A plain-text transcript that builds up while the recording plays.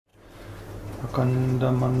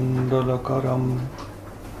अखण्डमण्डलकरं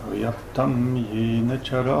व्याप्तं येन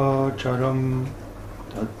चराचरं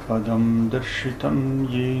तत्पदं दर्शितं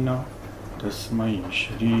येन तस्मै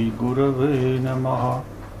श्रीगुरवे नमः।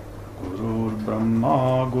 गुरुर्ब्रह्मा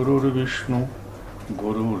गुरुर्विष्णु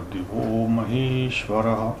गुरुर्देवो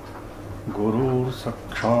महेश्वरः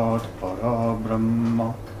गुरुर्साक्षात्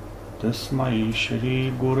परब्रह्म तस्मै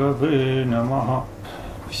श्रीगुरवे намах.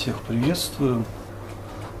 Всех приветствую,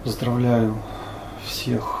 поздравляю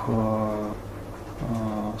всех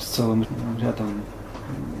с целым рядом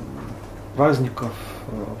праздников.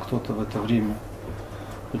 Кто-то в это время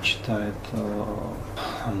почитает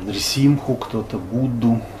Рисимху, кто-то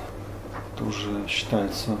Будду, тоже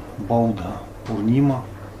считается Баudha Пурнима,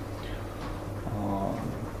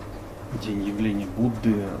 день явления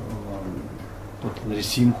Будды. Кто-то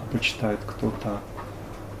Рисимху почитает, кто-то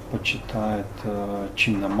почитает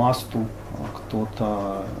Чиннамасту,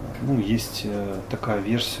 кто-то, есть такая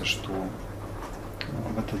версия, что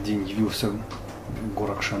в этот день явился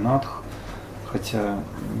Горакшанатх, хотя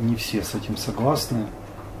не все с этим согласны.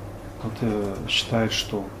 Кто-то считает,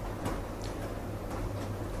 что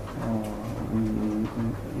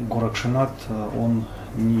Горакшанат, он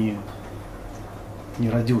не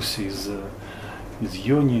родился из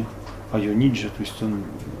йони, айониджи, то есть он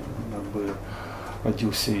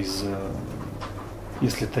родился из,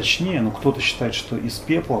 если точнее, кто-то считает, что из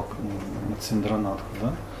пепла, Мацендранатха,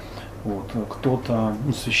 да, кто-то,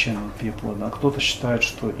 священного пепла, да, кто-то считает,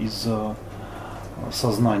 что из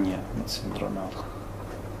сознания Мацендранатха.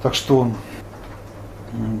 Так что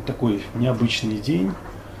такой необычный день.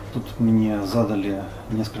 Тут мне задали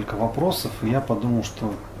несколько вопросов, и я подумал,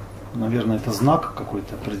 что, наверное, это знак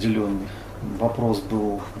какой-то определенный. Вопрос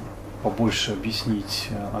был побольше объяснить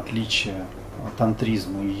отличия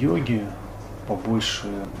тантризма и йоги, побольше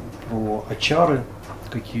про ачары,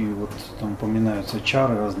 какие там упоминаются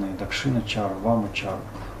ачары разные, дакшина-чара, вама-чара,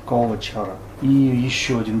 кала-чара. И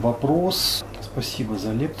еще один вопрос. Спасибо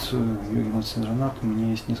за лекцию, йоги Мацендранатха. У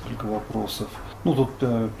меня есть несколько вопросов. Тут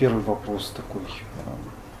первый вопрос такой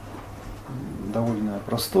довольно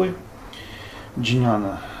простой.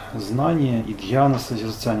 Джняна – знание и дьяна –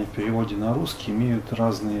 созерцание в переводе на русский имеют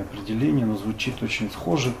разные определения, но звучит очень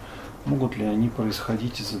схоже. Могут ли они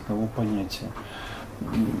происходить из одного понятия?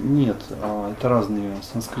 Нет, это разные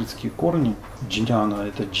санскритские корни. Джняна –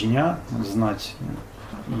 это джня, знать,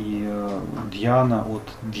 и дьяна от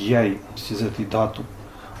дьяй, из этой дату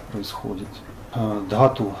происходит.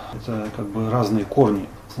 Дату – это разные корни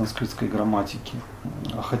санскритской грамматики.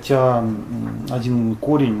 Хотя один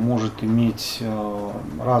корень может иметь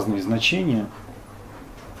разные значения,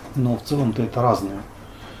 но в целом-то это разные.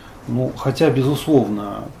 Хотя,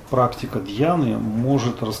 безусловно, практика дьяны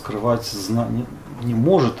может раскрывать знание, не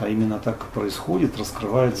может, а именно так и происходит,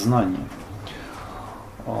 раскрывает знание,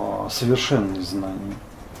 совершенные знания.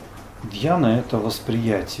 Дьяна – это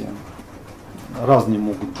восприятие. Разные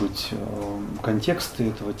могут быть контексты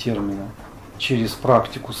этого термина. Через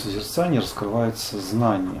практику созерцания раскрывается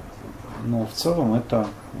знание. Но в целом это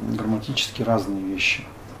грамматически разные вещи.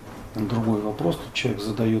 Другой вопрос тут человек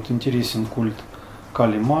задает. Интересен культ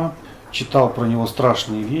Кали-ма. Читал про него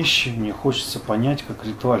страшные вещи. Мне хочется понять, как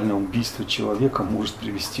ритуальное убийство человека может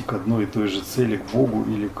привести к одной и той же цели, к Богу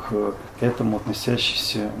или к этому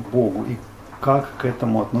относящейся к Богу. И как к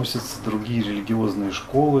этому относятся другие религиозные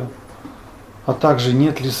школы. А также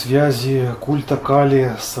нет ли связи культа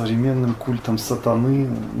Кали с современным культом сатаны?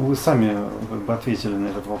 Вы сами ответили на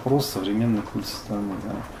этот вопрос. Современный культ сатаны.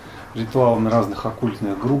 Да? Ритуалами разных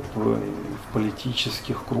оккультных групп в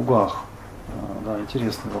политических кругах. Да,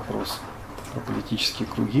 интересный вопрос про политические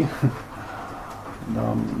круги.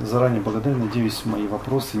 Да, заранее благодарю. Надеюсь, мои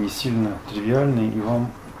вопросы не сильно тривиальные, и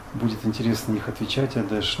вам будет интересно на них отвечать. А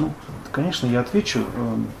дальше, конечно, я отвечу,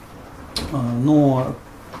 но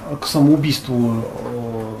к самоубийству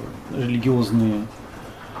религиозные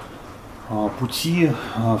пути,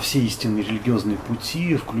 все истинные религиозные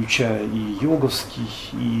пути, включая и йоговский,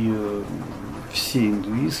 и все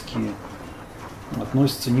индуистские,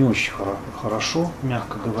 относятся не очень хорошо,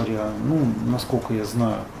 мягко говоря. Насколько я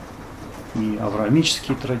знаю, и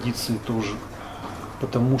авраамические традиции тоже,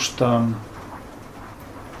 потому что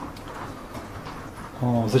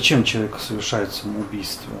зачем человек совершает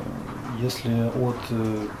самоубийство? Если от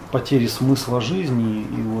потери смысла жизни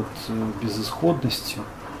и от безысходности,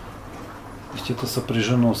 то есть это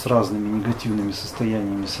сопряжено с разными негативными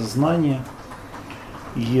состояниями сознания,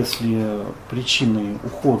 и если причиной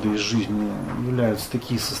ухода из жизни являются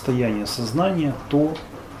такие состояния сознания, то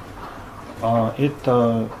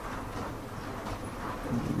это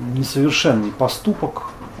несовершенный поступок,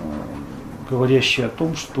 говорящий о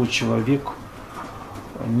том, что человек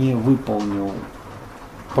не выполнил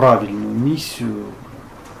правильную миссию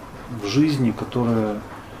в жизни, которая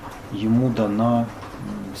ему дана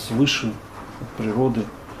свыше от природы.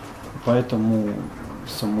 Поэтому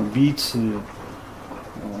самоубийцы,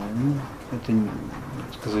 это,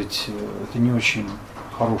 сказать, это не очень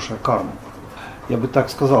хорошая карма. Я бы так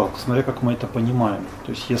сказал, смотря как мы это понимаем.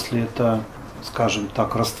 То есть если это, скажем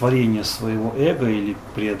так, растворение своего эго или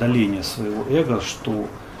преодоление своего эго, что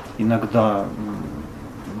иногда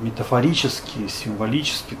метафорически,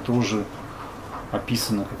 символически тоже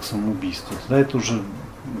описано как самоубийство. Тогда это уже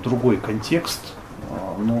другой контекст,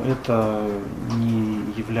 но это не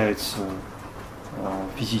является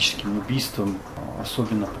физическим убийством,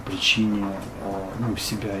 особенно по причине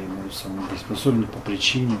себя именно самоубийства, особенно по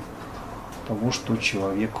причине того, что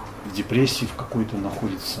человек в депрессии в какой-то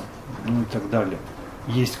находится, и так далее.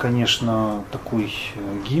 Есть, конечно, такой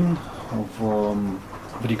гимн в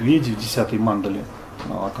Ригведе, в 10-й мандале,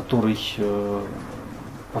 который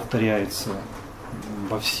повторяется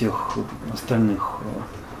во всех остальных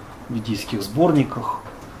ведийских сборниках.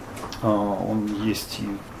 Он есть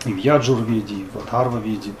и в Яджурведе, и в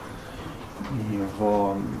Атхарва-веде, и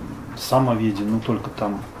в Самаведе, но только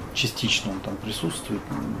там частично он там присутствует,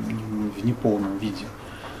 в неполном виде,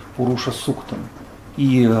 Пуруша Суктам.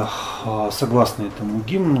 И согласно этому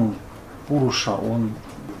гимну, Пуруша, он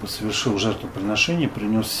совершил жертвоприношение,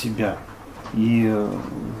 принес себя. И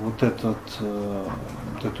вот эту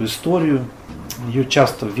историю, ее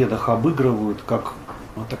часто в ведах обыгрывают как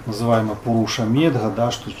так называемая Пуруша Медха,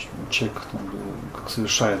 да, что человек как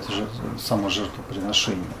совершает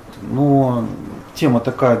саможертвоприношение. Но тема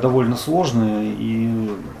такая довольно сложная,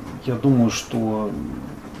 и я думаю, что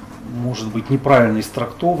может быть неправильно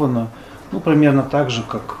истрактована, примерно так же,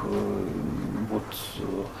 как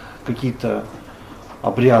какие-то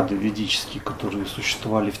обряды ведические, которые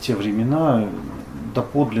существовали в те времена,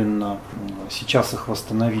 доподлинно сейчас их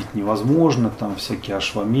восстановить невозможно, там всякие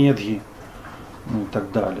ашвамедхи, и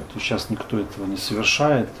так далее. То есть сейчас никто этого не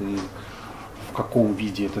совершает, и в каком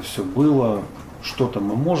виде это все было, что-то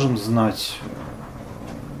мы можем знать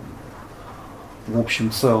в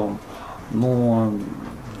общем целом, но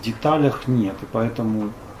в деталях нет, и поэтому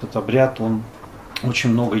этот обряд, он очень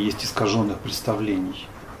много есть искаженных представлений.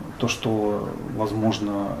 То, что,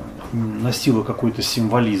 возможно, носило какой-то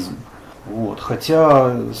символизм.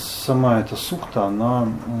 Хотя сама эта сукта, она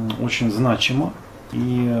очень значима,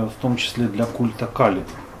 и в том числе для культа Кали.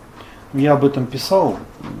 Я об этом писал,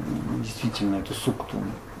 действительно, эту сукту.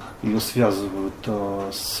 Ее связывают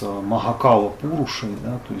с Махакала Пурушей,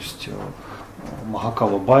 да, то есть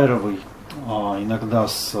Махакала Байровой, а иногда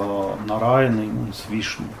с Нараяной, с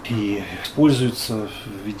Вишну. И используется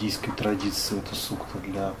в ведийской традиции эта сукта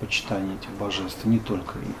для почитания этих божеств, не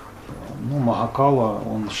только их. Махакала,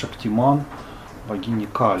 он Шактиман, богини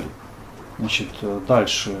Кали. Значит,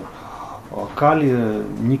 дальше. Кали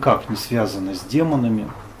никак не связана с демонами.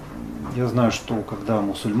 Я знаю, что когда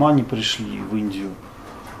мусульмане пришли в Индию,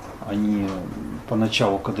 они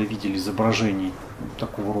поначалу, когда видели изображений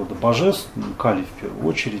такого рода божеств, Кали в первую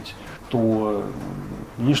очередь, то,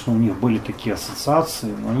 конечно, у них были такие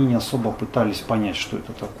ассоциации, но они не особо пытались понять, что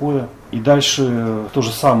это такое. И дальше то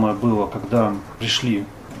же самое было, когда пришли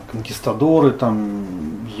конкистадоры, там,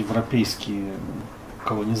 европейские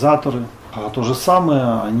колонизаторы. А то же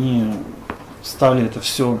самое, они стали это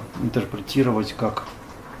все интерпретировать как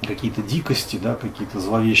какие-то дикости, да, какие-то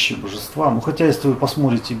зловещие божества. Хотя, если вы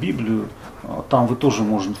посмотрите Библию, там вы тоже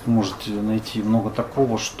можете найти много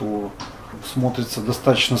такого, что смотрится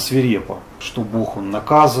достаточно свирепо, что Бог, он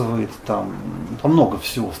наказывает, там много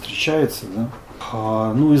всего встречается.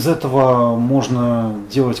 Да? Из этого можно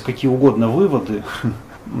делать какие угодно выводы,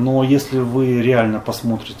 но если вы реально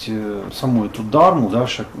посмотрите саму эту дарму, да,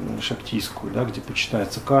 шактийскую, да, где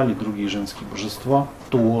почитается Кали и другие женские божества,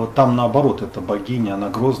 то там наоборот эта богиня, она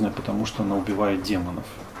грозная, потому что она убивает демонов,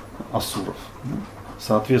 асуров.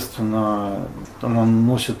 Соответственно, она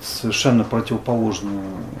носит совершенно противоположную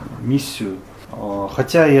миссию.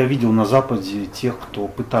 Хотя я видел на Западе тех, кто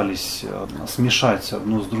пытались смешать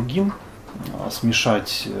одно с другим,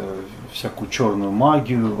 смешать всякую черную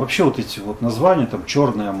магию. Вообще эти названия, там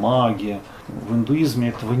черная магия, в индуизме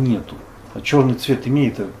этого нету. Черный цвет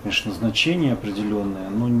имеет, конечно, значение определенное,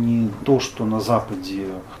 но не то, что на Западе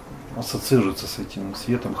ассоциируется с этим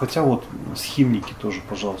цветом. Хотя схимники тоже,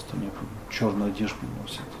 пожалуйста, черную одежду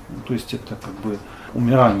носят. То есть это как бы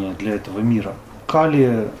умирание для этого мира.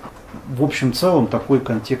 Кали в общем целом такой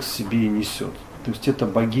контекст себе и несет. То есть это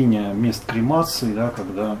богиня мест кремации, да,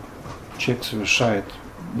 когда человек совершает,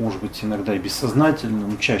 может быть, иногда и бессознательно,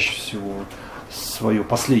 но чаще всего свое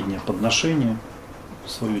последнее подношение.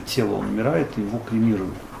 свое тело он умирает и его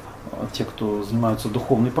кремируют. А те, кто занимаются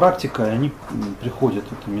духовной практикой, они приходят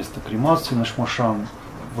в это место кремации на шмашан,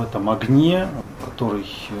 в этом огне, который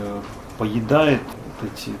поедает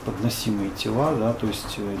эти подносимые тела, да, то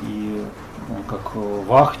есть и как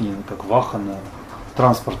вахни, как вахана,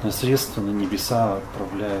 транспортное средство на небеса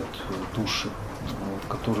отправляют души,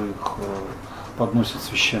 которых подносит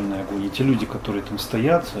священный огонь. И те люди, которые там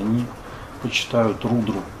стоят, они почитают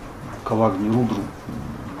рудру, калагни рудру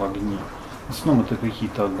в огне. В основном это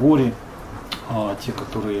какие-то гори, те,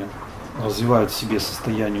 которые развивают в себе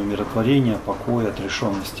состояние умиротворения, покоя,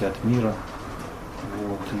 отрешенности от мира.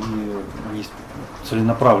 Вот. И они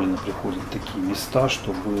целенаправленно приходят в такие места,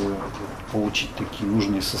 чтобы получить такие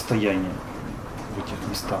нужные состояния в этих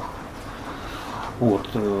местах. Вот.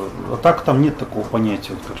 А так там нет такого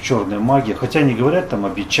понятия, вот, как черная магия. Хотя они говорят там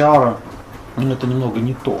абичара, но это немного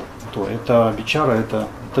не то. Это абичара, это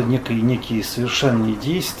некие совершенные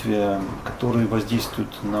действия, которые воздействуют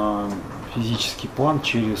на физический план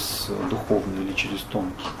через духовный или через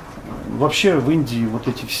тонкий. Вообще в Индии вот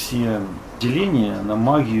эти все деления на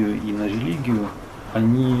магию и на религию,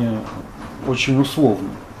 они очень условны.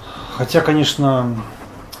 Хотя, конечно,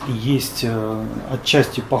 есть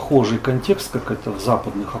отчасти похожий контекст, как это в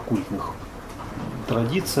западных оккультных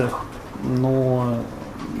традициях, но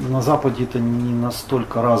на Западе это не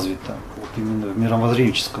настолько развито, вот именно в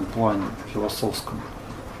мировоззренческом плане, философском.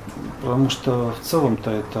 Потому что в целом-то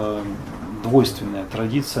это двойственная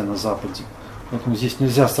традиция на Западе. Поэтому здесь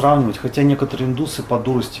нельзя сравнивать, хотя некоторые индусы по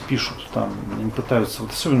дурости пишут, там, они пытаются,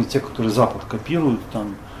 вот особенно те, которые Запад копируют,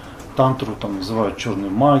 там, тантру там, называют черной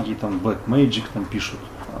магией, там, black magic там, пишут.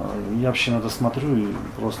 Я вообще иногда смотрю и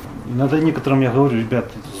просто... Иногда некоторым я говорю,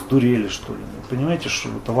 ребята, сдурели что ли. Вы понимаете, что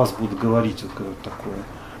вот о вас будут говорить вот такое.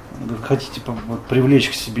 Вы хотите вот, привлечь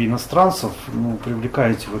к себе иностранцев, ну,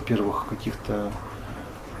 привлекаете, во-первых, каких-то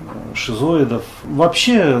шизоидов.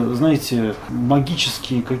 Вообще, знаете,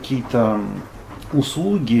 магические какие-то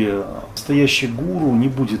услуги настоящий гуру не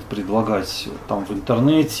будет предлагать там в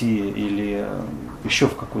интернете или еще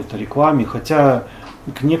в какой-то рекламе, хотя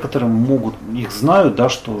к некоторым могут, их знают, да,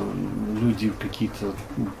 что люди какие-то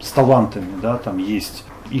с талантами, да, там есть.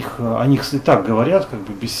 О них и так говорят, как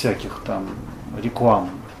бы без всяких там реклам.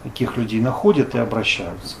 Таких людей находят и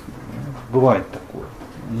обращаются. Бывает такое.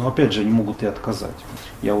 Но опять же, они могут и отказать.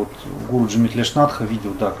 Я вот гуру Джамитлешнатха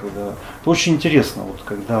видел, да, когда... Это очень интересно, вот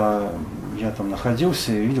когда я там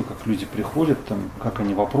находился, я видел, как люди приходят, там, как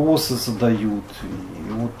они вопросы задают.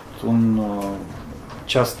 И вот он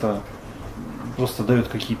часто просто дает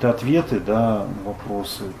какие-то ответы, да, на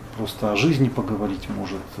вопросы, просто о жизни поговорить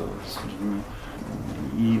может с людьми.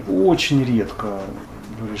 И очень редко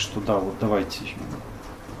говорит, что да, вот давайте,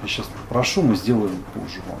 я сейчас попрошу, мы сделаем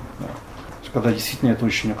позже вам. Да. Когда действительно это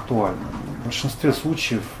очень актуально. В большинстве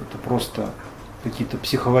случаев это просто какие-то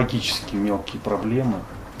психологические мелкие проблемы.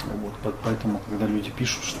 Вот, поэтому, когда люди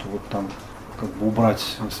пишут, что вот там как бы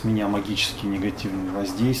убрать с меня магические негативные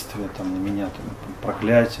воздействия, там, на меня там,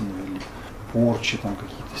 проклятие или порчи там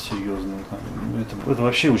какие-то серьезные. Там, это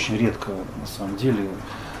вообще очень редко на самом деле,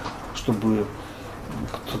 чтобы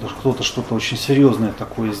кто-то что-то очень серьезное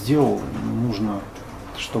такое сделал, нужно,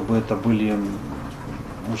 чтобы это были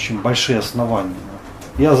очень большие основания.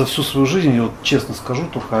 Я за всю свою жизнь, я вот честно скажу,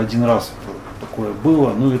 только один раз это такое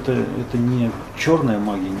было. Ну, это не черная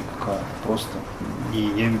магия никакая, просто.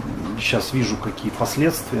 И я сейчас вижу, какие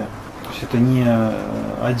последствия. То есть это не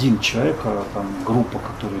один человек, а там группа,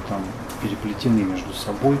 которые там переплетены между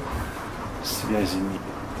собой связями.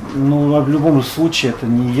 Ну, а в любом случае, это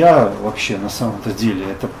не я вообще на самом-то деле.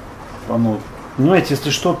 Это оно, понимаете,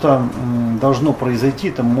 если что-то должно произойти,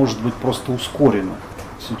 это может быть просто ускорено.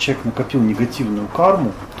 Если человек накопил негативную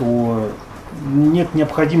карму, то нет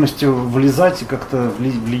необходимости влезать и как-то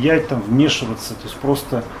влиять, там, вмешиваться. То есть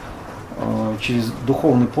просто через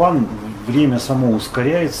духовный план время само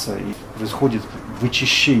ускоряется и происходит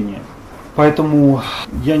вычищение. Поэтому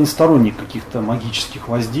я не сторонник каких-то магических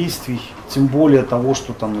воздействий, тем более того,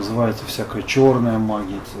 что там называется всякая черная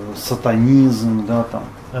магия, сатанизм, да, там.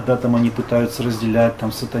 Когда там они пытаются разделять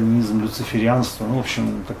там сатанизм, люциферианство, ну, в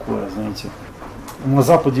общем, такое, знаете. На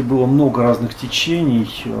Западе было много разных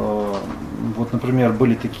течений. Вот, например,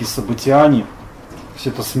 были такие событиане,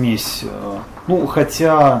 все это смесь. Ну,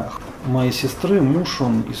 хотя моей сестры муж,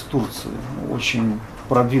 он из Турции, очень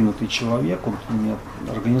продвинутый человек, он мне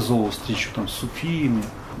организовывал встречу там с суфиями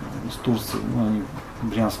из Турции. Ну, они в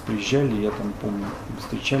Брянск приезжали, я там, помню,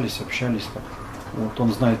 встречались, общались. Так. Вот,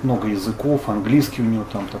 он знает много языков, английский у него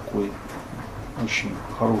там такой очень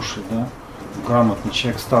хороший, да. Грамотный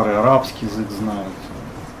человек, старый арабский язык знает.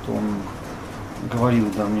 Он говорил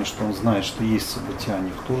да, мне, что он знает, что есть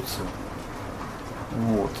событияне в Турции.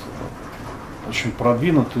 Вот. Очень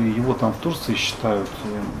продвинутый, его там в Турции считают,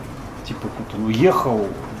 типа, он уехал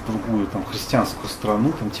в другую там христианскую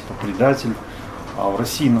страну, там типа предатель, а в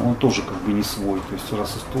России он тоже как бы не свой, то есть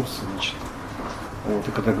раз из Турции, значит. Вот,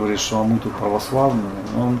 и когда говоришь, что мы тут православные,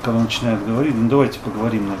 он когда начинает говорить, ну давайте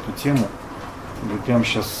поговорим на эту тему, говорит, я вам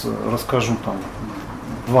сейчас расскажу там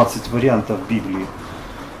 20 вариантов Библии,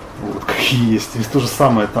 вот, какие есть, и то же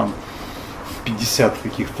самое там 50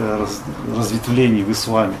 каких-то разветвлений в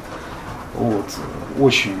исламе. Вот,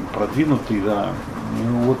 очень продвинутый, да. И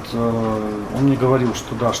вот он мне говорил,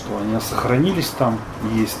 что да, что они сохранились там,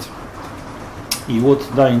 есть. И вот,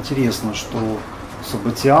 да, интересно, что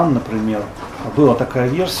Событиан, например, была такая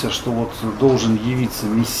версия, что вот должен явиться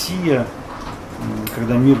Мессия,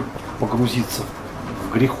 когда мир погрузится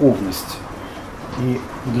в греховность. И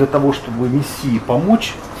для того, чтобы Мессии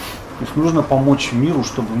помочь, то есть нужно помочь миру,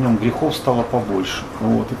 чтобы в нем грехов стало побольше.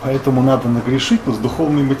 Вот. И поэтому надо нагрешить, но с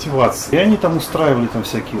духовной мотивацией. И они там устраивали там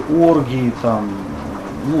всякие оргии, там,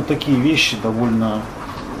 ну, такие вещи довольно,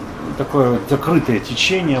 такое закрытое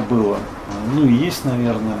течение было. Ну и есть,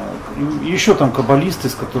 наверное. И еще там каббалисты,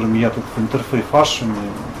 с которыми я тут в интерфейс фашами,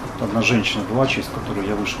 одна женщина была, через которую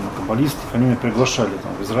я вышел на каббалистов, они меня приглашали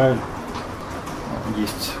там в Израиль.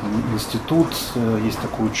 Есть институт, есть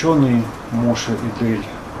такой ученый Моше Идель.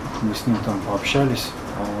 Мы с ним там пообщались,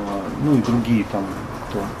 ну и другие там,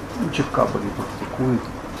 кто Чикабали практикует.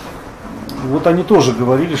 И вот они тоже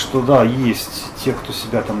говорили, что да, есть те, кто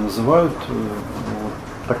себя там называют вот,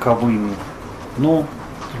 таковыми, но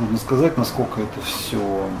трудно сказать, насколько это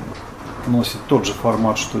все носит тот же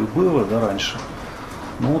формат, что и было, да, раньше.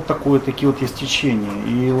 Ну вот такие вот есть течения.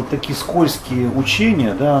 И вот такие скользкие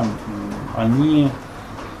учения, да, они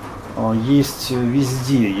есть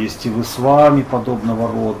везде, есть и в исламе подобного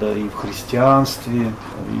рода, и в христианстве.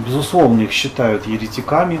 И, безусловно, их считают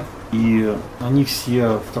еретиками, и они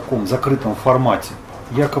все в таком закрытом формате.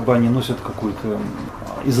 Якобы они носят какой-то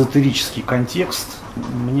эзотерический контекст.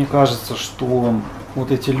 Мне кажется, что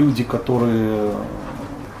вот эти люди, которые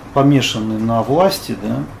помешаны на власти,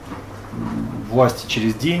 да, власти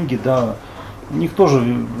через деньги, да, у них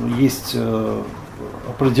тоже есть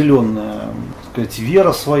определенная, так сказать,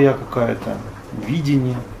 вера своя какая-то,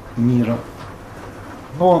 видение мира.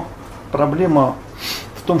 Но проблема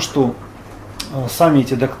в том, что сами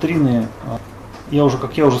эти доктрины,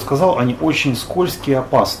 как я уже сказал, они очень скользкие и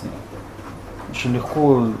опасные. Очень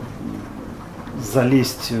легко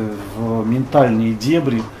залезть в ментальные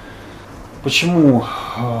дебри. Почему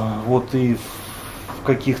вот и в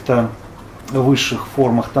каких-то высших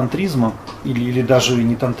формах тантризма, или даже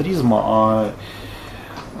не тантризма, а,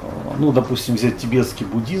 ну, допустим, взять тибетский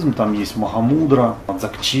буддизм, там есть Махамудра,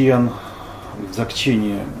 Дзогчен. В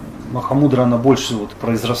Дзогчене Махамудра, она больше вот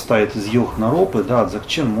произрастает из йог-наропы, да, а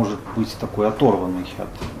Дзогчен может быть такой оторванный от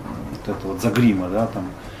вот этого дзагрима, да, там,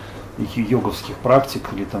 йоговских практик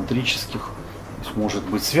или тантрических. То есть может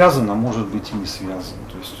быть связан, а может быть и не связан.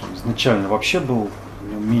 То есть изначально вообще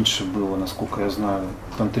меньше было, насколько я знаю,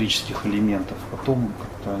 тантрических элементов. Потом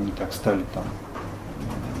как-то они так стали там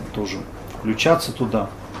тоже включаться туда,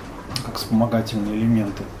 как вспомогательные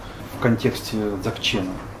элементы в контексте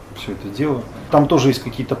дзогчена. Все это дело. Там тоже есть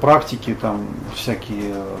какие-то практики, там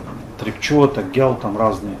всякие трепчо, таггял, там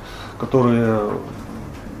разные, которые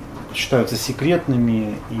считаются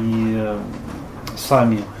секретными, и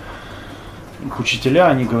сами их учителя,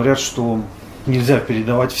 они говорят, что нельзя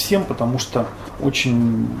передавать всем, потому что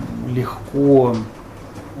очень легко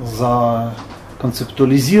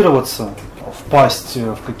законцептуализироваться, впасть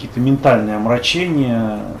в какие-то ментальные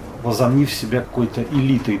омрачения, возомнив себя какой-то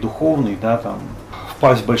элитой духовной, да, там,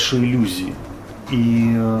 впасть в большие иллюзии.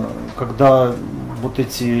 И когда вот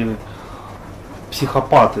эти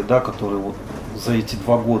психопаты, да, которые вот за эти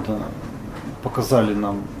 2 года показали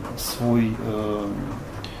нам свой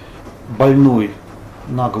больной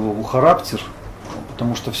на голову характер,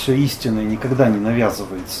 потому что все истинное никогда не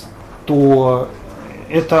навязывается, то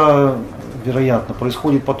это, вероятно,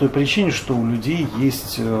 происходит по той причине, что у людей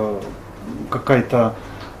есть какая-то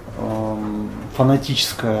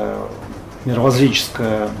фанатическая,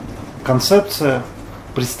 мировоззренческая концепция,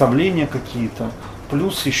 представления какие-то.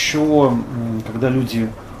 Плюс еще, когда люди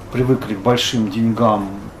привыкли к большим деньгам,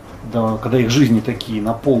 да, когда их жизни такие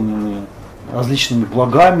наполнены различными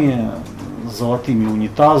благами, золотыми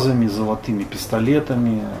унитазами, золотыми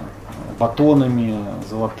пистолетами, батонами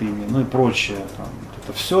золотыми, ну и прочее, там,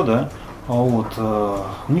 это все, да, вот,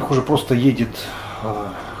 у них уже просто едет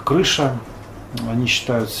крыша, они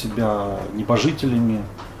считают себя небожителями,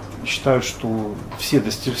 считают, что все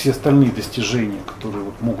остальные достижения, которые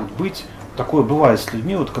вот могут быть, Такое бывает с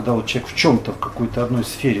людьми, вот когда вот человек в чем-то, в какой-то одной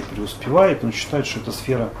сфере преуспевает, он считает, что эта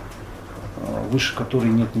сфера, выше которой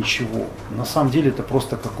нет ничего. На самом деле это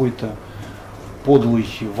просто какой-то подлый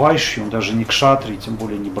вайши, он даже не кшатри, тем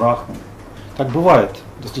более не брахман. Так бывает.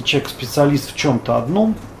 Если человек специалист в чем-то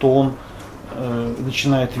одном, то он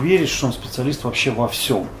начинает верить, что он специалист вообще во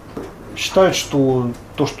всем. Считает, что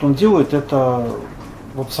то, что он делает, это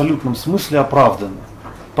в абсолютном смысле оправдано.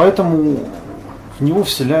 Поэтому в него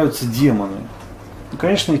вселяются демоны. И,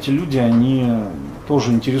 конечно, эти люди, они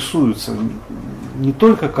тоже интересуются не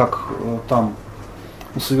только как там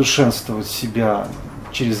усовершенствовать себя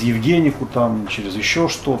через Евгенику, там, через еще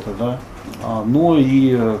что-то, да, но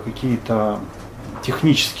и какие-то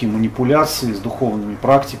технические манипуляции с духовными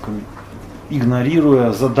практиками,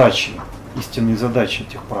 игнорируя задачи, истинные задачи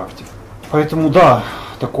этих практик. Поэтому да,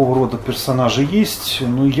 такого рода персонажи есть,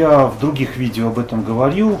 но я в других видео об этом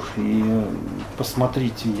говорил, и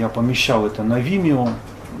посмотрите, я помещал это на Vimeo,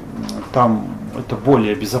 там это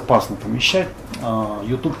более безопасно помещать.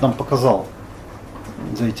 YouTube нам показал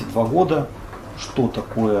за эти 2 года, что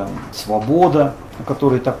такое свобода, о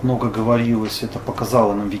которой так много говорилось. Это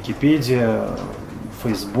показала нам Википедия,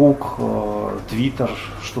 Facebook, Twitter,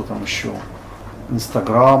 что там еще,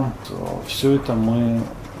 Instagram. Все это мы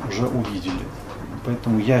уже увидели.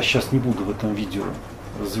 Поэтому я сейчас не буду в этом видео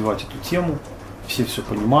развивать эту тему. Все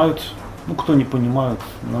понимают. Ну, кто не понимает,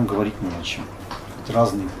 нам говорить не о чем. Это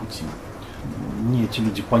разные пути. Мне эти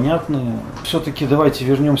люди понятны. Все-таки давайте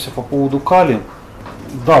вернемся по поводу Кали.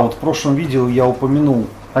 Да, вот в прошлом видео я упомянул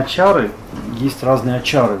ачары. Есть разные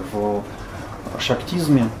ачары в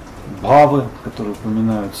шактизме, бхавы, которые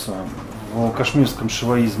упоминаются. В кашмирском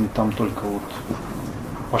шиваизме там только вот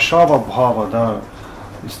пашава, бхава, да,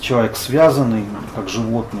 человек связанный, как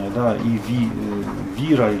животное, да, и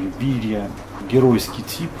вира или вирья, геройский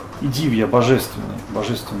тип, и дивья,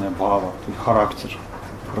 божественная бхава, то есть характер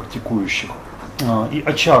практикующих. И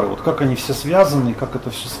ачары, вот как они все связаны, как это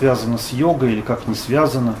все связано с йогой или как не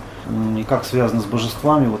связано, и как связано с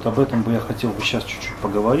божествами, вот об этом бы я хотел бы сейчас чуть-чуть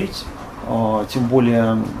поговорить. Тем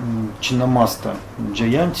более Чинамаста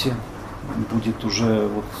Джаянти будет уже,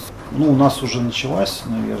 вот, ну у нас уже началась,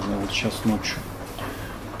 наверное, вот сейчас ночью,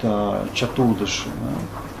 это Чатурдаши,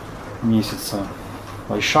 да, месяца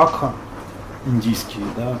Вайшакха, индийские,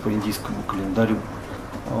 да, по индийскому календарю.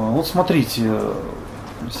 Вот смотрите,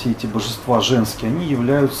 все эти божества женские, они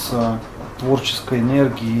являются творческой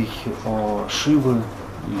энергией Шивы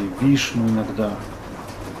или Вишну иногда.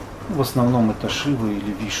 В основном это Шива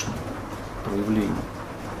или Вишну проявление.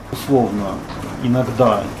 Условно,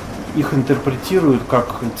 иногда их интерпретируют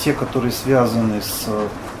как те, которые связаны с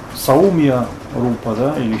Саумья Рупа,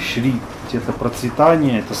 да, или Шри. Это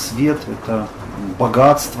процветание, это свет, это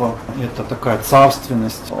богатство, это такая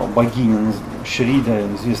царственность. Богиня Шри, да,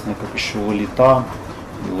 известная как еще Лалита,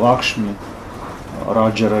 Лакшми,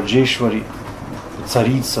 Раджа Раджешвари,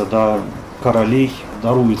 царица, да, королей,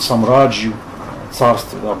 дарует самраджью,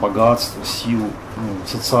 царство, да, богатство, силу,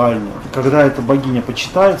 социальную. Когда эта богиня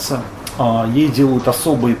почитается, ей делают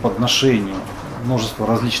особые подношения, множество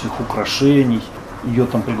различных украшений. Ее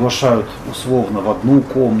там приглашают условно в одну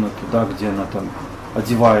комнату, да, где она там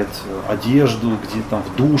одевает одежду, где там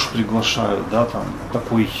в душ приглашают, да, там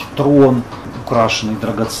такой трон, украшенный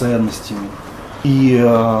драгоценностями. И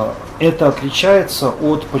это отличается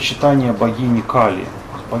от почитания богини Кали.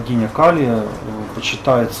 Богиня Кали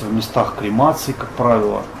почитается в местах кремации, как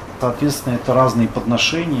правило. Соответственно, это разные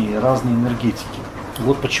подношения и разные энергетики.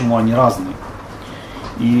 Вот почему они разные.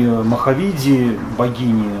 И Махавиди,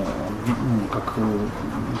 богини, как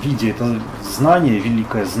видя это знание,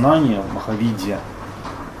 великое знание, Махавидия,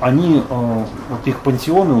 они, вот их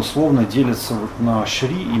пантеоны условно делятся вот на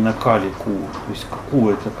Шри и на Кали Ку. То есть Ку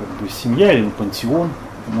это как бы семья или пантеон,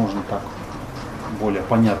 можно так более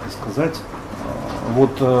понятно сказать.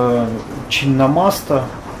 Вот Чиннамаста,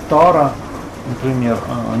 Тара, например,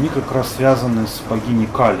 они как раз связаны с богиней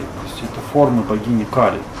Кали. То есть это формы богини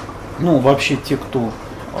Кали. Ну, вообще те, кто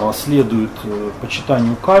следует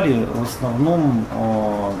почитанию Кали, в основном,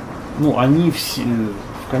 ну, они все,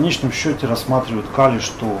 в конечном счете рассматривают Кали,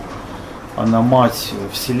 что она мать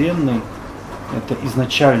Вселенной, это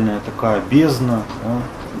изначальная такая бездна, да,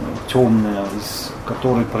 темная, из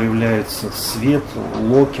которой проявляется свет,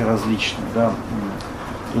 локи различные. Да.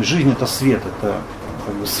 То есть жизнь это свет, это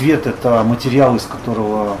как бы, свет это материал, из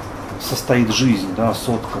которого состоит жизнь, да,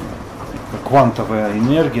 сотканная. Квантовая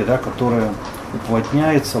энергия, да, которая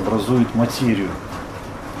уплотняется, образует материю.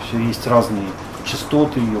 Все есть разные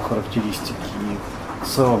частоты ее характеристики. И в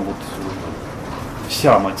целом вот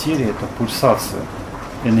вся материя это пульсация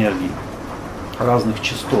энергии разных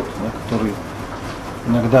частот, да, которые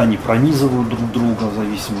Иногда они пронизывают друг друга в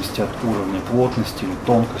зависимости от уровня плотности или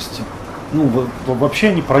тонкости. Ну, вообще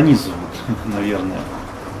они пронизывают, наверное,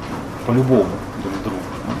 по-любому друг друга.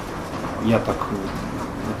 Я так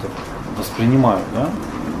это воспринимаю, да?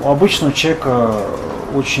 У обычного человека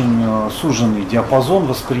очень суженный диапазон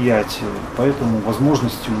восприятия, поэтому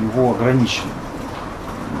возможности у него ограничены.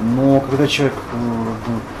 Но когда человек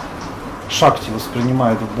шакти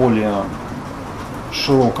воспринимает в более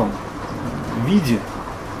широком виде,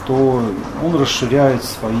 то он расширяет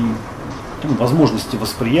свои возможности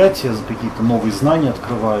восприятия, какие-то новые знания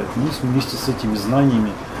открывает. И вместе с этими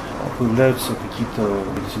знаниями появляются какие-то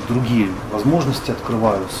другие возможности,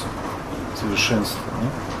 открываются, совершенство.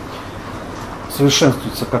 Да?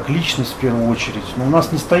 Совершенствуется как личность в первую очередь. Но у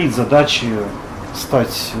нас не стоит задачи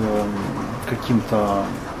стать каким-то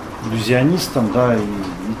иллюзионистом, да, и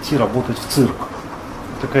идти работать в цирк.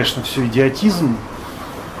 Это, конечно, все идиотизм,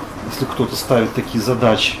 если кто-то ставит такие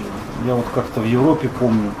задачи. Я вот как-то в Европе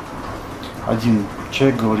помню, один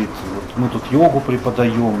человек говорит, вот мы тут йогу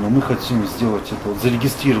преподаем, но мы хотим сделать это, вот,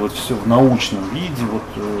 зарегистрировать все в научном виде, вот,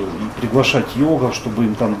 и приглашать йогов, чтобы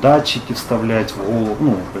им там датчики вставлять в голову,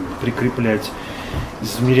 ну, прикреплять,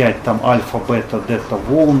 измерять там альфа, бета, дельта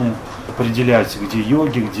волны, определять, где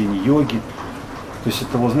йоги, где не йоги. То есть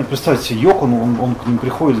это, вот, представьте себе, йог, он к ним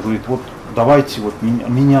приходит и говорит, вот давайте вот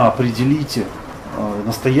меня определите,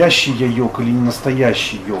 настоящий я йог или не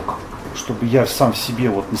настоящий йог, чтобы я сам в себе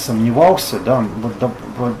вот не сомневался, да,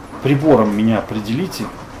 вот, прибором меня определите.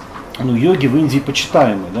 Ну, йоги в Индии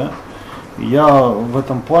почитаемы, да. И я в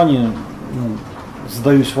этом плане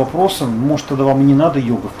задаюсь вопросом, может, тогда вам не надо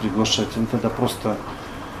йогов приглашать, вы тогда просто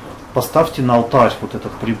поставьте на алтарь вот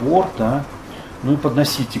этот прибор, да, ну и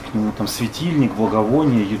подносите к нему там светильник,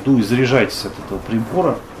 благовоние, еду и заряжайтесь от этого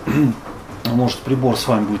прибора. Может, прибор с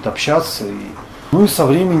вами будет общаться. Ну и со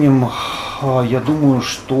временем, я думаю,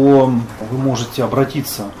 что вы можете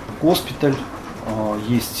обратиться в госпиталь.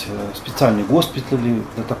 Есть специальные госпитали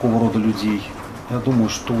для такого рода людей. Я думаю,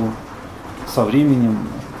 что со временем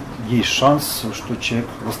есть шанс, что человек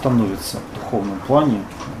восстановится в духовном плане,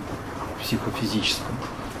 психофизическом.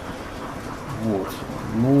 Вот.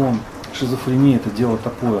 Но шизофрения — это дело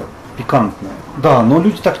такое пикантное. Да, но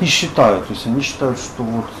люди так не считают. То есть они считают, что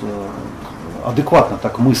вот адекватно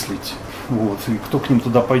так мыслить. Вот. И кто к ним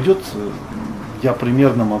туда пойдет, я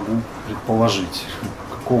примерно могу предположить,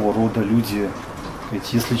 какого рода люди.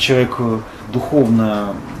 Ведь если человек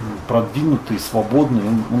духовно продвинутый, свободный,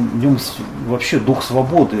 в нем вообще дух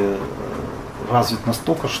свободы развит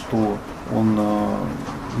настолько, что он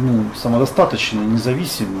самодостаточный,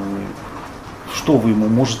 независимый. Что вы ему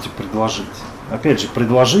можете предложить? Опять же,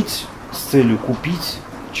 предложить с целью купить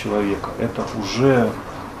человека, это уже,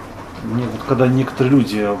 вот когда некоторые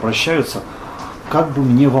люди обращаются, как бы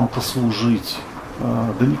мне вам послужить?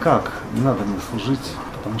 Да никак, не надо мне служить,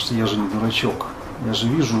 потому что я же не дурачок. Я же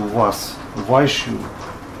вижу у вас вайшью,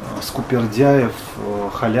 скупердяев,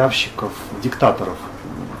 халявщиков, диктаторов.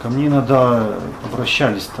 Ко мне иногда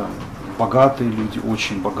обращались там богатые люди,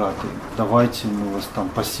 очень богатые. Давайте мы вас там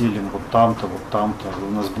поселим вот там-то, вы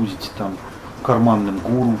у нас будете там карманным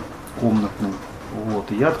гуру комнатным.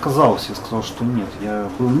 Вот. И я отказался, я сказал, что нет, я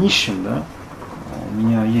был нищим, да, у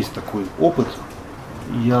меня есть такой опыт,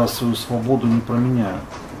 и я свою свободу не променяю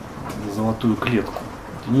на золотую клетку.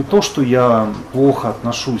 Это не то, что я плохо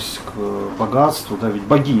отношусь к богатству, да, ведь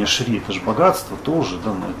богиня Шри — это же богатство тоже,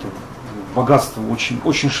 да, но это богатство в очень,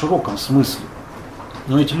 очень широком смысле.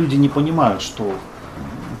 Но эти люди не понимают, что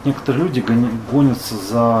некоторые люди гонятся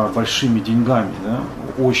за большими деньгами, да,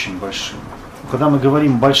 очень большими. Когда мы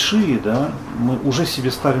говорим большие, да, мы уже себе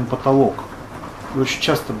ставим потолок. И очень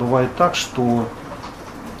часто бывает так, что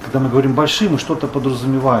когда мы говорим большие, мы что-то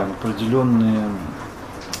подразумеваем, определенные.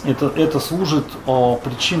 Это служит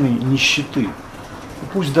причиной нищеты.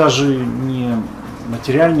 Пусть даже не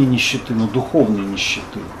материальной нищеты, но духовной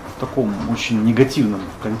нищеты. В таком очень негативном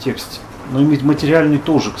контексте. Но и материальный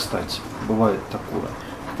тоже, кстати, бывает такое.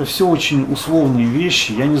 Это все очень условные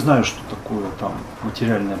вещи. Я не знаю, что такое там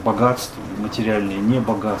материальное богатство, материальное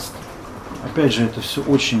небогатство. Опять же, это все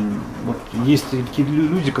очень... Вот есть такие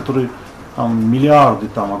люди, которые там миллиарды,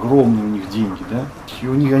 там огромные у них деньги, да? И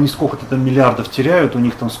у них они сколько-то там миллиардов теряют, у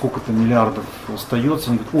них там сколько-то миллиардов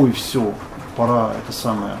остается. Они говорят, ой, все, пора это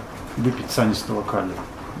самое выпить цианистого калия.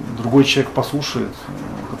 Другой человек послушает,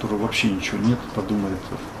 у которого вообще ничего нет, подумает,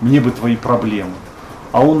 мне бы твои проблемы.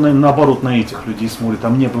 А он наоборот на этих людей смотрит, а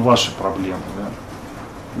мне бы ваши проблемы. Да?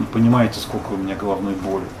 Не понимаете, сколько у меня головной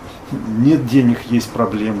боли. Нет денег, есть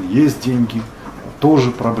проблемы, есть деньги,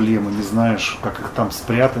 тоже проблемы, не знаешь, как их там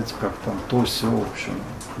спрятать, как там то все, в общем.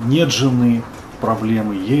 Нет жены,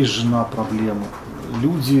 проблемы, есть жена, проблемы.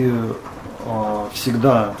 люди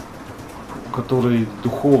всегда, которые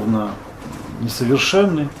духовно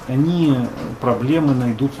несовершенны, они проблемы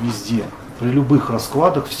найдут везде. При любых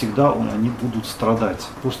раскладах всегда они будут страдать.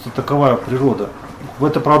 Просто такова природа. В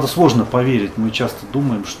это, правда, сложно поверить. Мы часто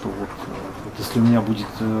думаем, что вот если у меня будет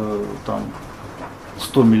там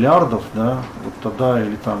 100 миллиардов, да, вот тогда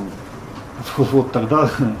или там вот тогда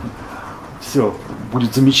все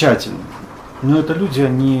будет замечательно. Но это люди,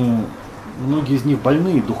 многие из них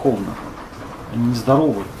больные духовно, они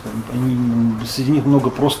нездоровы, среди них много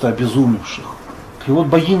просто обезумевших. И вот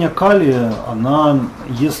богиня Кали, она,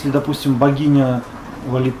 если, допустим, богиня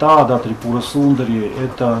Лалита, да, Трипура Сундари,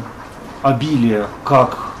 это обилие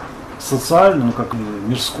как социальное, ну, как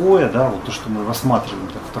мирское, да, вот то, что мы рассматриваем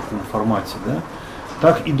в таком формате, да,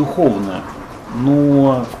 так и духовное.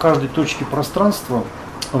 Но в каждой точке пространства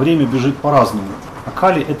время бежит по-разному. А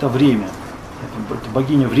Кали это время, это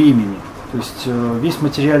богиня времени. То есть весь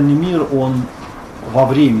материальный мир, он во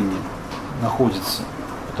времени находится,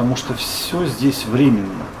 потому что все здесь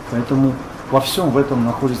временно. Поэтому во всем в этом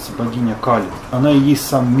находится богиня Кали. Она и есть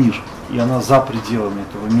сам мир, и она за пределами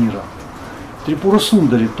этого мира. Трипура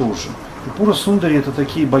Сундари тоже. Трипура Сундари это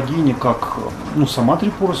такие богини, как сама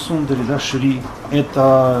Трипура Сундари, да, Шри.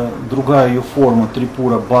 Это другая ее форма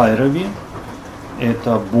Трипура Байрави,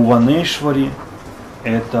 это Буванешвари,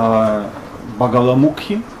 это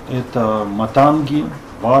Багаламукхи, это Матанги,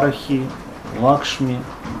 Варахи, Лакшми,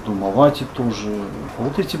 Думавати тоже.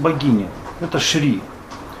 Вот эти богини, это Шри.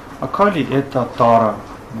 А Кали это Тара,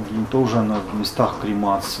 тоже она в местах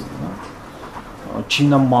кремации. Да.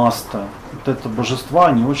 Чинамаста. Вот это божества,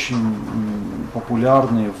 они очень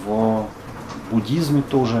популярны в буддизме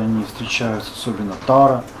тоже, они встречаются, особенно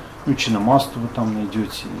Тара. Чинамасту вы там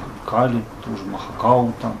найдете, Кали, тоже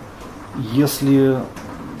Махакау там. Если,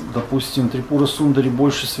 допустим, Трипура Сундари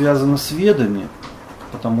больше связана с ведами,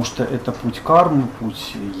 потому что это путь кармы,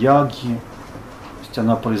 путь яги, то есть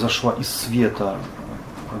она произошла из света,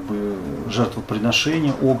 как бы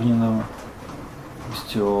жертвоприношения огненного, то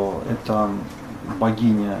есть это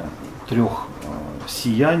богиня трех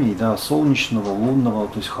сияний, да, солнечного, лунного,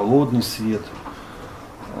 то есть холодный свет,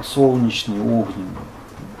 солнечный, огненный.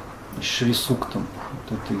 Шри Суктам,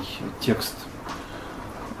 вот этот текст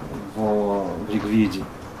в Ригведе,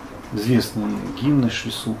 известный гимн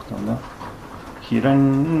Шри Суктам, да?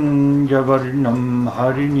 Хираньяварнам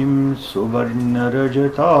хариним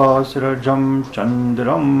суварнараджатасраджам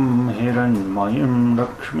чандрам хиранмаям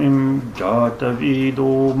лакшмим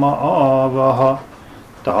джатавидо мааваха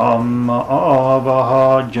там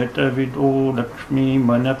мааваха джатавидо лакшми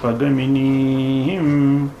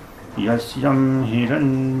манапагаминим Ясьям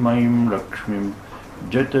хиранмаим лакшмим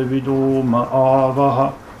джатавидо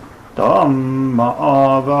мааваха там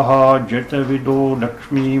мааваха джатавидо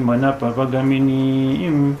лакшми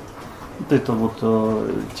манапавагаминим. Вот это вот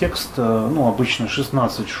текст, обычно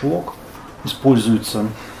 16 шлок используется.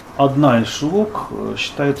 Одна из шлок,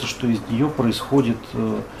 считается, что из нее происходит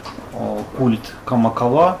культ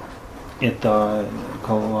Камакала. Это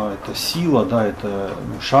кала, это сила, да, это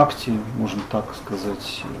шакти, можно так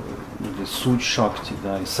сказать, или суть шакти,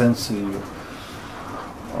 да, эссенция ее,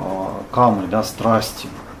 камы, да, страсти.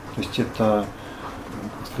 То есть это,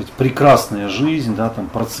 так сказать, прекрасная жизнь, да, там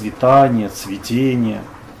процветание, цветение.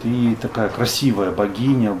 И такая красивая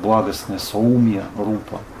богиня, благостная Саумья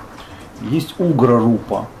Рупа. Есть Угра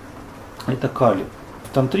Рупа, это Кали. В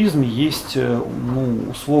тантризме есть,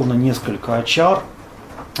 условно, несколько ачар.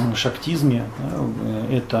 В шактизме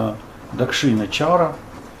это дакшина чара,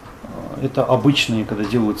 это обычные, когда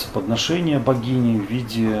делаются подношения богини в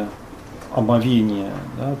виде омовения,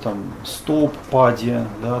 да, там стоп, падия,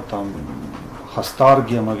 да, там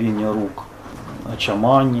хастарги, омовение рук,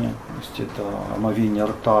 ачамани, то есть это омовение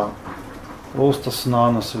рта, просто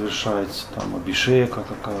снана совершается, там абишека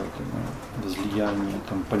какая-то, да, возлияние,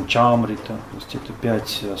 там панчамрита, то есть это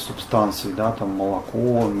 5 субстанций, да, там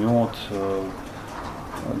молоко, мед,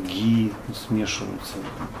 ги, смешиваются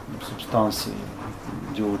субстанции,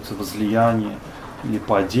 делаются возлияния, или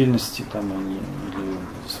по отдельности там они, или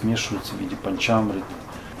смешиваются в виде панчамриты.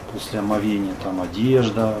 После омовения там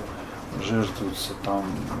одежда жертвуется, там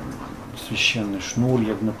священный шнур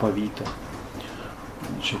ягнапавита.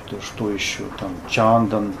 Значит, что еще? Там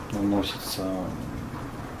чандан наносится,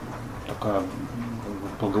 такая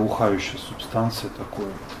благоухающая субстанция, такой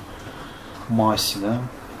массе, да?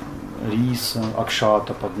 Риса,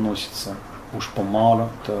 акшата подносится, пушпамара,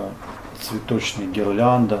 это цветочная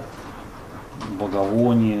гирлянда,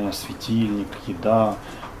 благовоние, светильник, еда.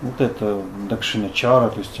 Вот это дакшиначара,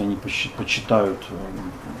 то есть они почитают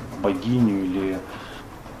богиню или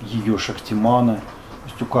ее шактимана, То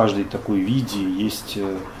есть у каждой такой види есть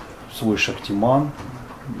свой шактиман,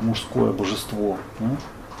 мужское божество. Да?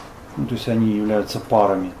 Ну, то есть они являются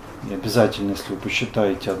парами. И обязательно, если вы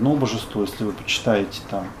почитаете одно божество, если вы почитаете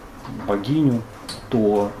там богиню,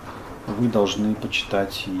 то вы должны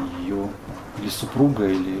почитать ее или супруга,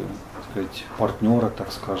 или, так сказать, партнера,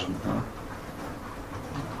 так скажем. Да?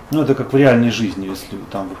 Ну, это как в реальной жизни, если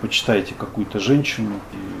там вы почитаете какую-то женщину,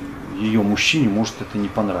 и ее мужчине может это не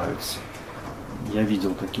понравиться. Я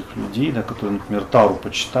видел таких людей, да, которые, например, Тару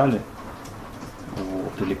почитали,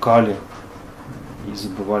 вот, или Кали, и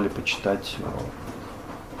забывали почитать,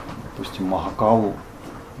 допустим, Махакалу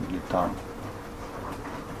или там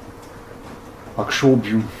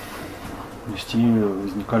Акшобью. То есть и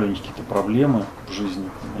возникали у них какие-то проблемы в жизни,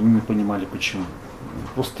 они не понимали почему.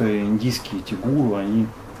 Просто индийские эти гуру, они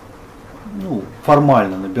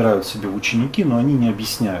формально набирают себе ученики, но они не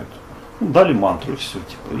объясняют. Ну, дали мантру и все,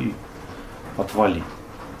 типа, и отвали.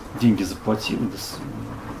 Деньги заплатил,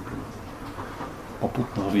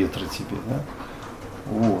 попутного ветра тебе, да?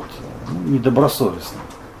 Вот. Недобросовестно.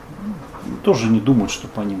 Тоже не думают, что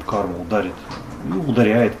по ним карма ударит. И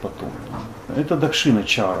ударяет потом. Это дакшина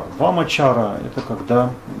чара. Вама чара – это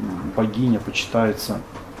когда богиня почитается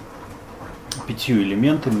 5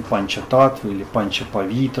 элементами панча татвы или панча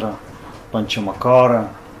павитра, панча макара.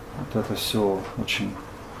 Вот это все очень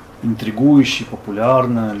интригующе,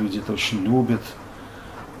 популярно, люди это очень любят.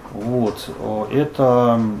 Вот.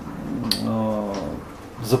 Это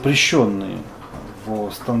запрещенные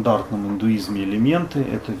в стандартном индуизме элементы.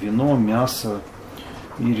 Это вино, мясо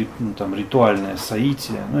и там, ритуальное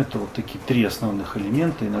соитие. Ну, это вот такие 3 основных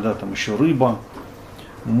элемента. Иногда там еще рыба,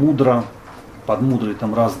 мудра. Под мудрой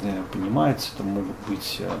там разные понимается. Это могут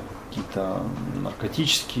быть какие-то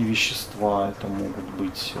наркотические вещества, это могут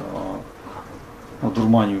быть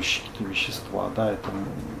одурманивающие какие-то вещества, да, это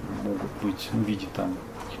могут быть в виде там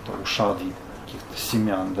каких-то ушадий, каких-то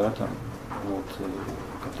семян, да, там, вот,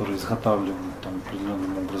 которые изготавливаны там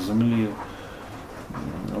определенным образом, или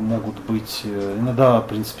могут быть иногда, в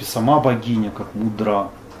принципе, сама богиня, как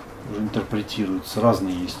мудра, уже интерпретируется,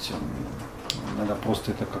 разные есть. Иногда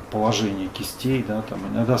просто это как положение кистей, да, там,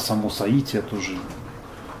 иногда само соитие тоже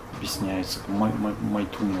объясняется,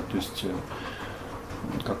 майтуня, то есть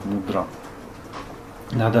как мудра.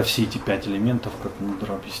 Иногда все эти 5 элементов как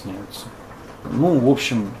мудра объясняются. Ну, в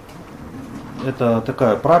общем, это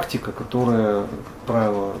такая практика, которая, как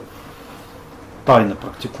правило, тайно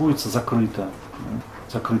практикуется, закрыто,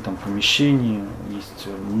 в закрытом помещении. Есть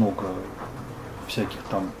много всяких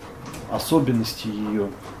там особенностей ее.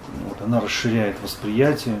 Вот, она расширяет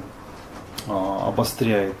восприятие,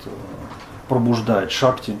 обостряет, пробуждает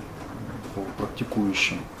шакти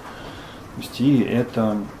практикующим. То есть, и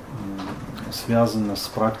это связано с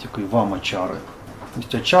практикой вамачары. То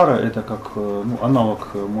есть ачара это как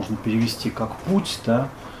аналог можно перевести как путь, да?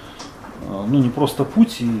 Ну не просто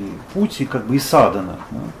путь и как бы и садана.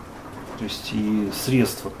 Да? То есть и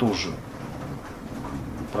средство тоже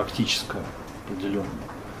практическое определенное.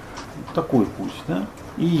 Такой путь, да?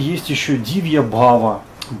 И есть еще дивья бхава,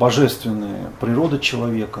 божественная природа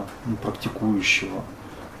человека, практикующего.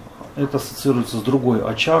 Это ассоциируется с другой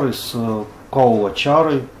ачарой, с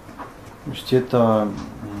каула-чарой. То есть это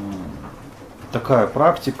такая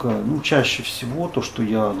практика, чаще всего то, что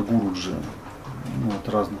я от гуруджи, от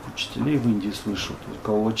разных учителей в Индии слышал.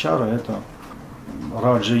 Каула-чара это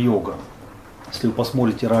раджа-йога. Если вы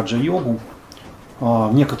посмотрите раджа-йогу,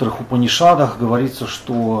 в некоторых упанишадах говорится,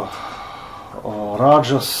 что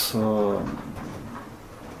раджас,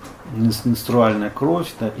 менструальная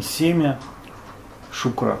кровь, да, и семя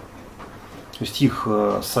шукра, то есть их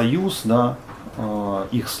союз, да,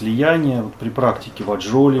 их слияние вот при практике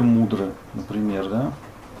ваджоли мудры, например, да,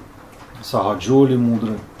 сагаджоли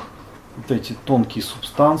мудры, вот эти тонкие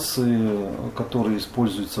субстанции, которые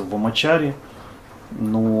используются в вамачаре,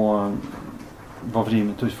 но во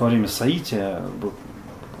время соития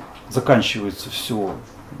заканчивается все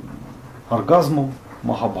оргазмом,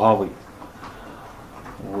 махабхавой,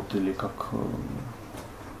 вот, или как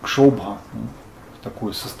кшобха,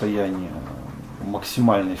 такое состояние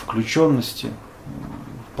максимальной включенности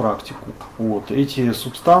в практику. Вот. Эти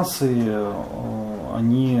субстанции,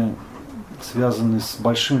 они связаны с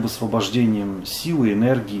большим высвобождением силы,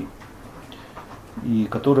 энергии, и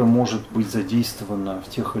которая может быть задействована в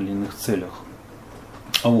тех или иных целях.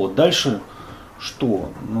 А вот дальше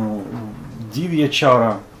что?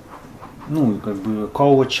 Дивья-чара, как бы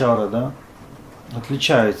каула-чара, да,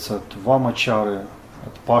 отличается от вама-чары,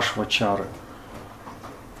 от пашва-чары.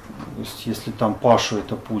 То есть, если там пашу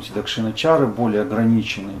это путь дакшина-чары, более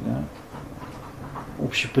ограниченный, да,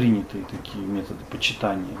 общепринятые такие методы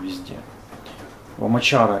почитания везде.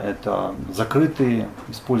 Вамачара — это закрытые,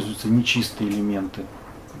 используются нечистые элементы,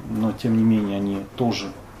 но тем не менее они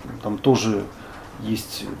тоже, там тоже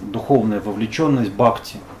есть духовная вовлеченность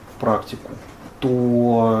бхакти в практику.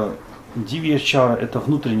 То дивья-чара — это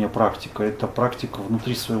внутренняя практика, это практика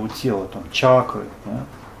внутри своего тела, там чакры, да?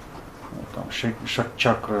 Там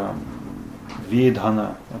чакра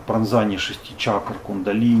ведхана, пронзание 6 чакр,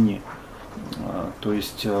 кундалини. То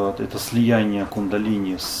есть это слияние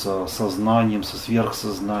кундалини с сознанием, со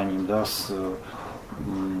сверхсознанием, да, с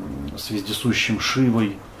вездесущим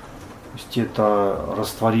Шивой. То есть это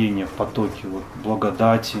растворение в потоке вот,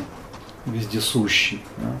 благодати вездесущей.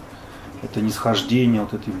 Да. Это нисхождение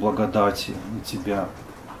вот этой благодати на тебя,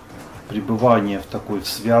 пребывание в такой в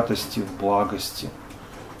святости, в благости.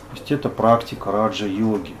 То есть это практика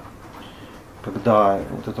раджа-йоги. Когда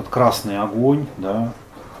вот этот красный огонь, да,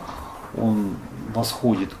 он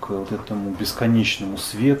восходит к вот этому бесконечному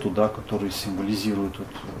свету, да, который символизирует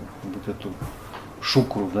вот эту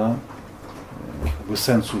шукру, да, в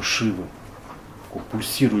эссенцию Шивы, такой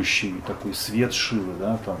пульсирующий такой свет Шивы,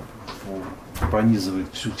 да, там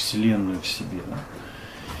пронизывает всю вселенную в себе, да.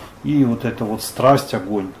 И вот эта вот страсть,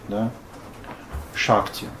 огонь, да,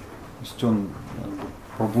 шакти, то есть он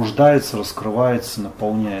пробуждается, раскрывается,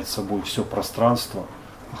 наполняет собой все пространство,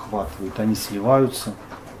 охватывает, они сливаются.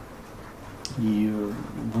 И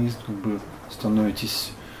вы как бы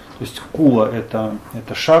становитесь, то есть кула это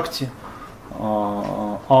шакти,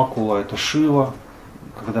 акула это Шива.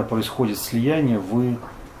 Когда происходит слияние, вы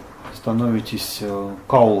становитесь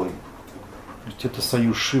каулой. То есть это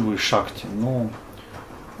союз Шивы и шакти. Но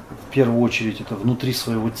в первую очередь это внутри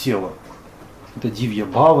своего тела. Это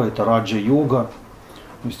дивья-бхава, это раджа-йога.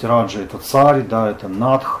 То есть раджа это царь, да, это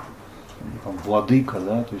надх, там, владыка,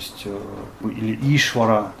 да, то есть или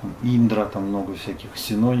Ишвара, там, Индра, там много всяких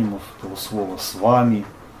синонимов этого слова, с вами,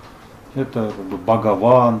 это как бы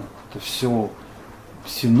Бхагаван, это все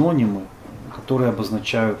синонимы, которые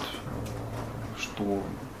обозначают, что то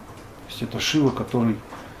есть это Шива, который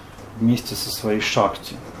вместе со своей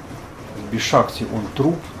шакти. Без шакти он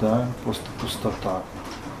труп, да, просто пустота,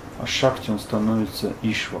 а с шакти он становится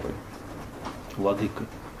Ишварой, владыкой.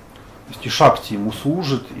 То есть и шакти ему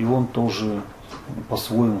служит, и он тоже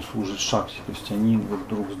по-своему служит шакти. То есть они вот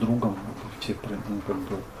друг с другом все как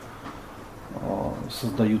бы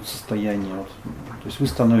создают состояние. То есть вы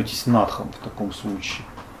становитесь надхом в таком случае.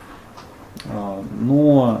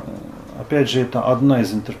 Но опять же это одна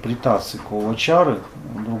из интерпретаций каулачары.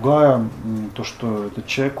 Другая, то что этот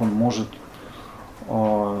человек, он может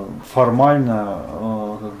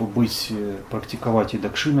формально как бы практиковать и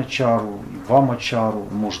дакшина-чару, и вама-чару,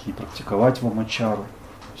 может не практиковать вама-чару.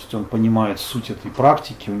 То есть он понимает суть этой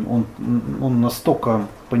практики, он настолько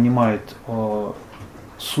понимает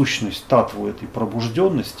сущность, татву этой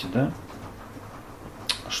пробужденности, да,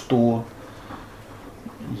 что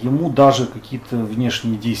ему даже какие-то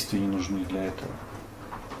внешние действия не нужны для этого.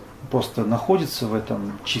 Он просто находится в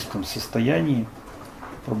этом чистом состоянии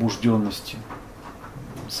пробужденности,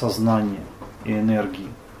 сознания и энергии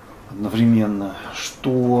одновременно,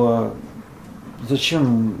 что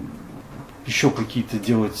зачем еще какие-то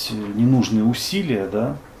делать ненужные усилия,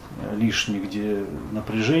 да, лишние, где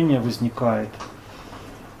напряжение возникает.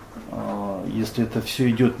 Если это все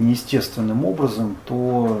идет неестественным образом,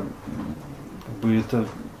 то как бы это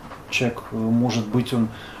человек, может быть, он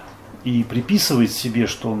и приписывает себе,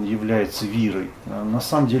 что он является вирой, а на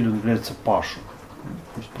самом деле он является пашу,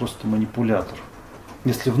 то есть просто манипулятор.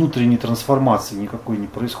 Если внутренней трансформации никакой не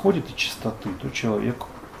происходит и чистоты, то человек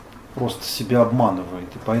просто себя обманывает.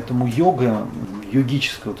 И поэтому йога,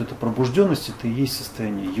 йогическая вот эта пробужденность, это и есть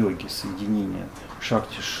состояние йоги, соединения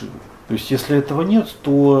шакти Шивы. То есть если этого нет,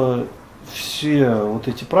 то все вот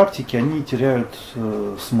эти практики, они теряют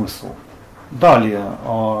смысл. Далее,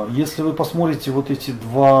 если вы посмотрите вот эти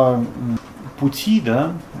два пути,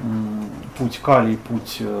 да, путь Кали и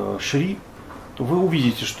путь Шри, то вы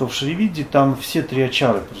увидите, что в Шривидде там все 3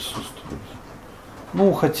 ачары присутствуют.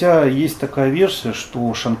 Ну, хотя есть такая версия,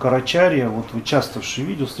 что Шанкарачарья, вот вы часто в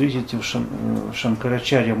Шривидде встретите в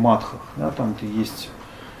Шанкарачарья матхах, да, там есть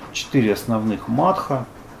 4 основных матха,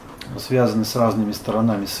 связаны с разными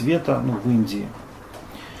сторонами света, ну, в Индии.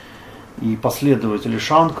 И последователи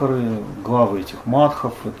Шанкары, главы этих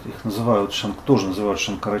матхов, их называют, тоже называют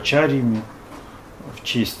Шанкарачарьями, в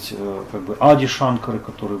честь как бы Ади Шанкары,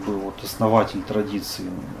 который был вот основатель традиции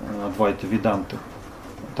Адвайта Веданты.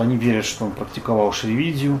 Вот они верят, что он практиковал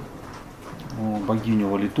Шривиддию, богиню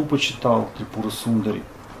Валиту почитал, Трипура Сундари,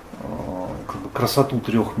 как бы красоту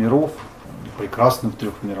 3 миров, прекрасную в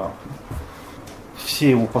 3 мирах. все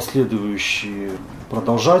его последующие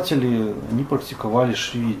продолжатели, они практиковали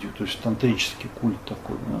шри-видью, то есть тантрический культ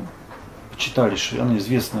такой. Да. Почитали она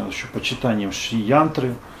известна еще почитанием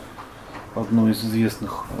Шри-янтры, одной из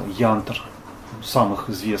известных янтр, самых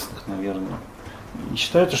известных, наверное. И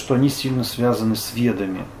считается, что они сильно связаны с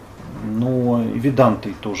ведами, но и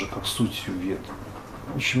ведантой тоже, как сутью вед.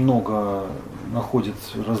 Очень много находят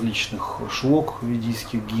различных шлок в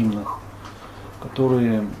ведийских гимнах,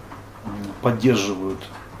 которые поддерживают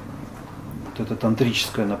вот это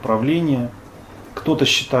тантрическое направление. Кто-то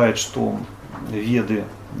считает, что веды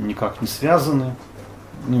никак не связаны,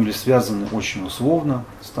 ну или связаны очень условно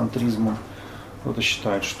с тантризмом. Кто-то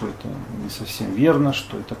считает, что это не совсем верно,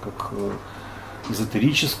 что это как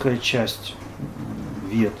эзотерическая часть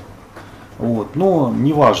вед. Вот. Но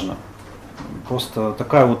неважно. Просто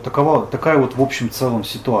такая вот в общем целом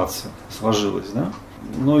ситуация сложилась. Да?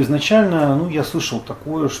 Но изначально я слышал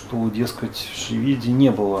такое, что, дескать, в шри-виде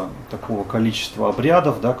не было такого количества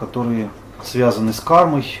обрядов, да, которые связаны с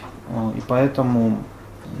кармой, и поэтому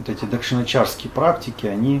вот эти дакшиначарские практики,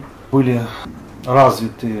 они были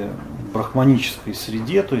развиты в брахманической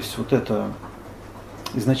среде, то есть вот это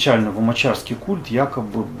изначально вамачарский культ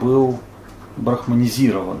якобы был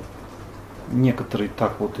брахманизирован. Некоторые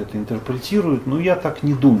так вот это интерпретируют, но я так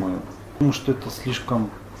не думаю, потому что это слишком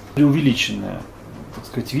преувеличенная, так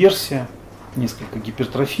сказать, версия, несколько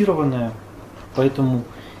гипертрофированная, поэтому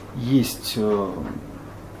есть,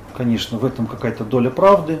 конечно, в этом какая-то доля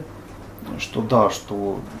правды, что да,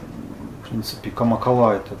 что в принципе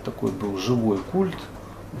Камакала это такой был живой культ,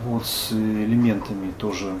 вот с элементами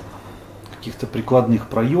тоже каких-то прикладных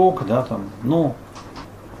прайог, да, там, но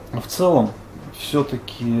в целом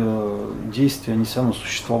все-таки действия они все равно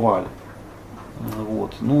существовали.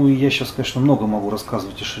 Вот. Ну и я сейчас, конечно, много могу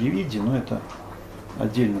рассказывать о шри-виде, но это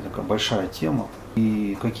отдельная такая большая тема.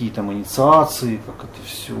 И какие там инициации, как это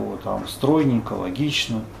все там стройненько,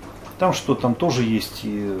 логично. Там что, там тоже есть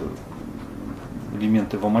и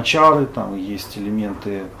элементы вамачары, там есть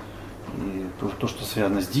элементы, и то, что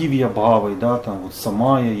связано с дивья, бхавой, да, там вот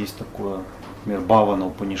самая есть такое, например, бхавана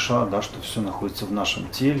упанишад, да, что все находится в нашем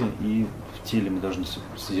теле, и в теле мы должны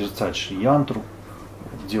созерцать шри-янтру,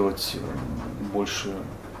 делать больше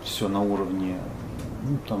все на уровне,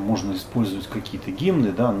 там можно использовать какие-то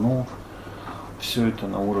гимны, да, но все это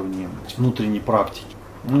на уровне внутренней практики.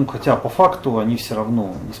 Хотя по факту они все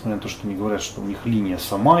равно, несмотря на то, что они говорят, что у них линия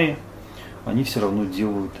самаи, они все равно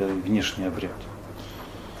делают внешний обряд.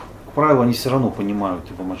 Как правило, они все равно понимают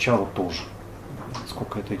и вамачару тоже.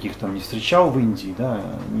 Сколько я таких там не встречал в Индии, да,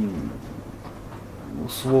 они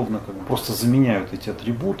условно как бы просто заменяют эти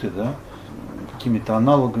атрибуты, да, какими-то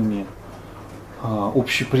аналогами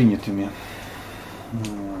общепринятыми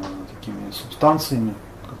такими субстанциями,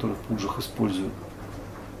 которые в пуджах используют.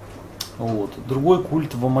 Вот. Другой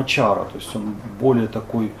культ вамачара, то есть он более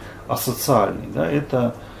такой асоциальный, да,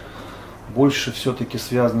 это больше все-таки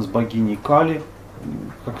связано с богиней Кали.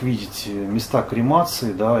 Как видите, места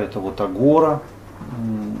кремации, да, это вот Агора,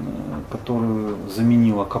 которую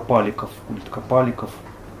заменила Капаликов, культ Капаликов.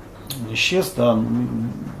 Исчез, да.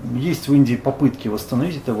 Есть в Индии попытки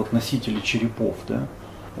восстановить это вот носители черепов, да,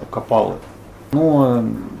 капалы. Но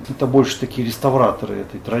это больше такие реставраторы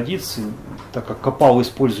этой традиции, так как капалы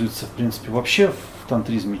используются в принципе вообще в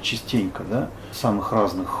тантризме частенько, да, в самых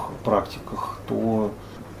разных практиках, то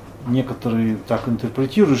некоторые так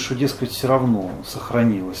интерпретируют, что, дескать, все равно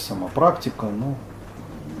сохранилась сама практика, но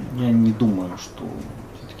я не думаю, что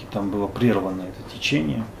все-таки там было прервано это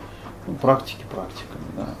течение. Практики практиками,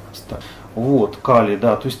 да. Вот, Кали,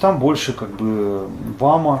 да, то есть там больше как бы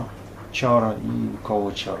вама чара и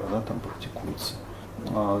кала чара, да, там практикуется.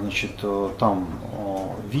 Значит, там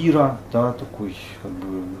вира, да, такой как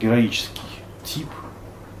бы героический тип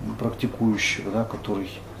практикующего, да, который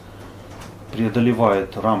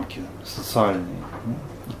преодолевает рамки социальные,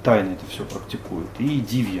 и тайно это все практикует. И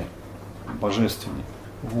дивья, божественный.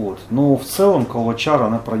 Вот. Но в целом калвачара,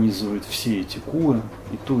 она пронизывает все эти кулы,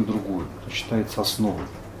 и ту, и другую. Это считается основой.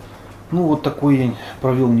 Вот такой я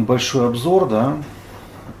провел небольшой обзор, да.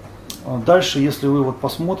 Дальше, если вы вот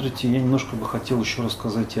посмотрите, я немножко бы хотел еще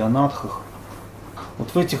рассказать и о надхах.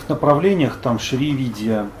 Вот в этих направлениях, там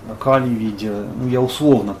шри-видья, кали-видья, я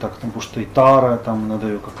условно так, потому что и тара, там надо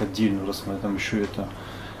ее как отдельную рассмотреть, там еще это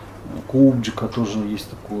кубджика тоже есть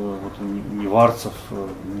такое, вот у неварцев,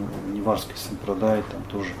 неварской сампрадай, там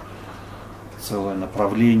тоже целое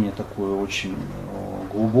направление такое очень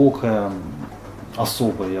глубокое,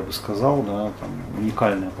 особое, я бы сказал, да, там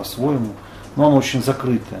уникальное по-своему, но оно очень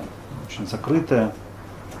закрытое,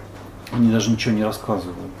 они даже ничего не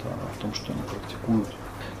рассказывают о том, что они практикуют.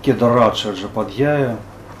 Кедараджа Джападьяя,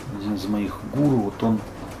 один из моих гуру, вот он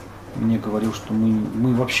мне говорил, что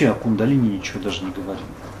мы вообще о кундалини ничего даже не говорим,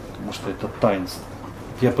 потому что это таинство.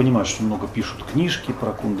 Я понимаю, что много пишут книжки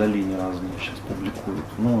про кундалини разные, сейчас публикуют,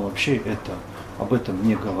 но вообще об этом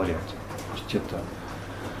не говорят. То есть это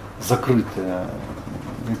закрытое.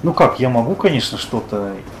 Ну как, я могу, конечно,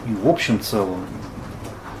 что-то и в общем целом.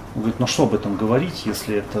 Он говорит, ну что об этом говорить,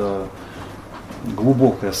 если это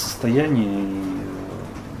глубокое состояние, и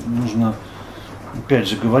нужно, опять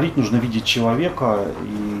же, говорить, нужно видеть человека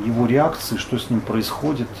и его реакции, что с ним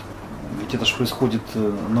происходит. Ведь это же происходит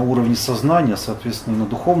на уровне сознания, соответственно, и на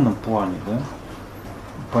духовном плане, да?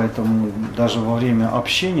 Поэтому даже во время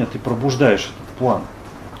общения ты пробуждаешь этот план.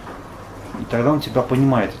 И тогда он тебя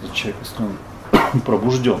понимает, этот человек, если он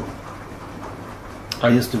пробужден. А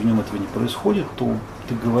если в нем этого не происходит, то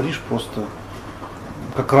ты говоришь просто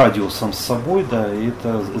как радио сам с собой, да, и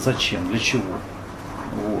это зачем, для чего.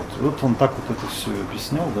 Вот. И вот он так вот это все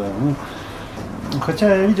объяснял, да. Ну,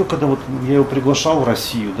 хотя я видел, когда вот я его приглашал в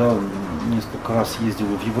Россию, да, несколько раз ездил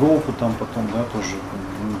в Европу, там потом, да, тоже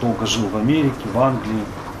долго жил в Америке, в Англии.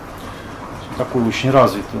 Такой очень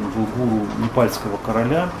развитый, он был гуру непальского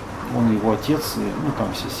короля, он и его отец, и, ну,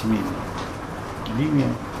 там все семейные линии.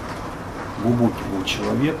 Глубокий был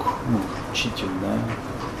человек, ну, учитель, да,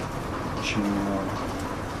 очень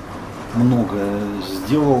многое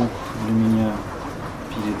сделал для меня,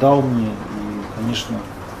 передал мне, и, конечно,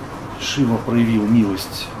 Шива проявил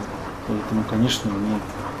милость, поэтому, конечно, мне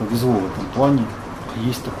повезло в этом плане.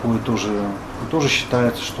 Есть такое тоже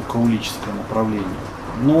считается, что каулическое направление.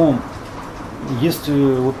 Но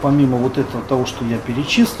если вот помимо вот этого того, что я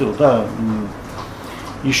перечислил, да,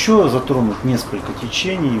 еще затронуть несколько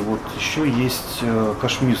течений, вот еще есть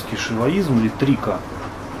кашмирский шиваизм или трика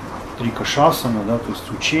шасана, да, то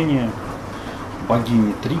есть учение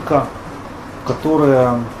богини Трика,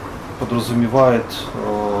 которая подразумевает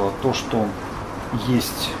то, что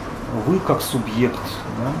есть вы как субъект,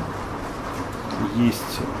 да,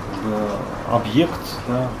 есть объект,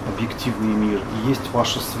 да, объективный мир, и есть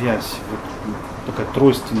ваша связь, вот такая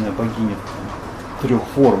тройственная богиня в трех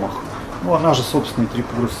формах. Ну, она же, собственно, и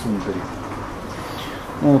Трипура Сундари.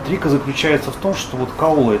 Ну, трика заключается в том, что вот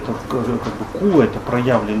каула, это как бы кула, это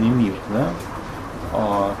проявленный мир, да.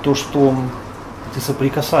 То, что ты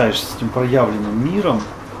соприкасаешься с этим проявленным миром,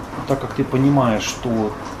 так как ты понимаешь,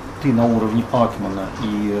 что ты на уровне атмана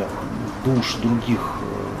и душ других,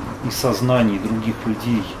 и сознаний других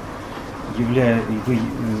людей, вы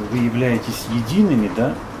являетесь едиными,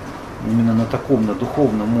 да, именно на таком, на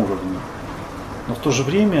духовном уровне. Но в то же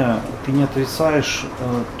время ты не отрицаешь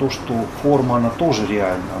то, что форма, она тоже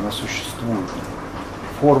реальна, она существует.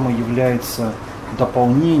 Форма является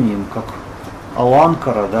дополнением, как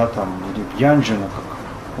аланкара, да, там, или бьянджана,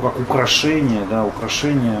 как украшение, да,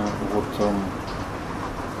 украшение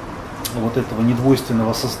вот этого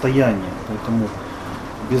недвойственного состояния. Поэтому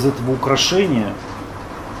без этого украшения,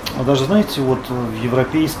 а даже, знаете, вот в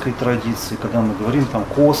европейской традиции, когда мы говорим там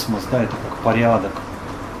космос, да, это как порядок.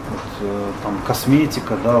 Вот, там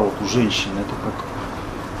косметика, да, вот у женщины, это как,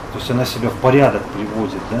 то есть она себя в порядок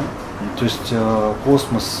приводит, да, то есть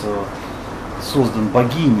космос создан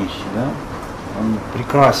богиней, да, он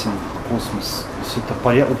прекрасен, космос, то есть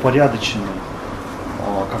это упорядоченный,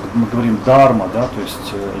 как мы говорим, дарма, да, то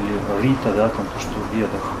есть или рита, да, там то, что в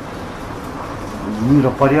ведах,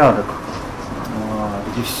 миропорядок,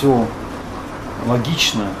 где все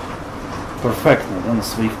логично, перфектно, да, на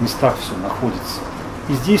своих местах все находится.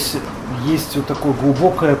 И здесь есть вот такое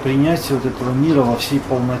глубокое принятие вот этого мира во всей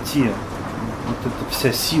полноте. Вот эта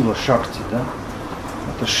вся сила шакти, да,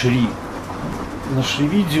 это Шри. На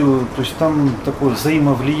Шривидию, то есть там такое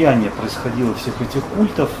взаимовлияние происходило всех этих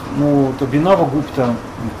культов. Но Абхинава Гупта,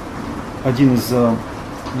 один из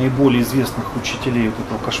наиболее известных учителей вот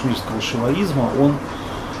этого кашмирского шиваизма, он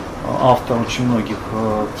автор очень многих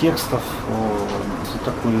текстов,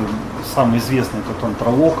 такой самый известный это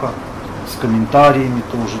Тантралока, с комментариями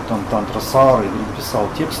тоже, там Тантра Сара, и писал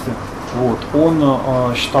тексты. Вот.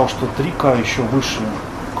 Он считал, что трика еще выше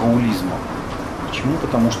каулизма. Почему?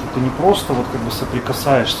 Потому что ты не просто вот как бы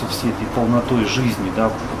соприкасаешься всей этой полнотой жизни, да,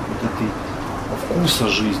 вот этой вкуса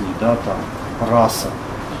жизни, да, там, раса,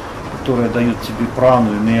 которая дает тебе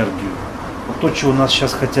прану, энергию. Вот то, чего нас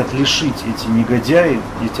сейчас хотят лишить эти негодяи,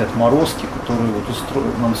 эти отморозки, которые вот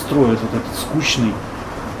нам строят вот этот скучный,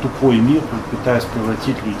 тупой мир, пытаясь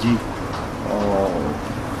превратить людей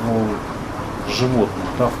в животных,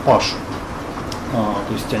 да, в пашу.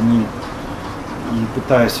 То есть они, и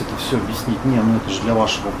пытаясь это все объяснить, не, ну это же для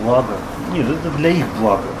вашего блага. Нет, это для их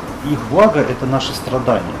блага. Их благо это наши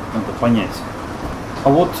страдания, надо понять. А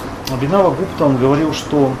вот Абхинава Гупта, он говорил,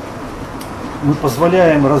 что мы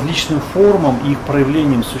позволяем различным формам и их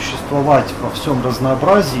проявлениям существовать во всем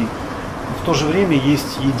разнообразии, но в то же время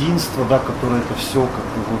есть единство, да, которое это все как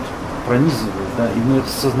бы вот пронизывает, да, и мы это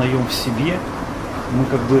сознаем в себе, мы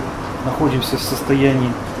как бы находимся в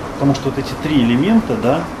состоянии, потому что вот эти три элемента,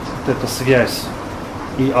 да, вот эта связь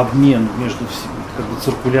и обмен между, как бы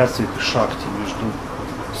циркуляцией этой шакти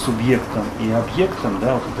между субъектом и объектом,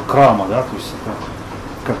 да, вот это крама, да, то есть это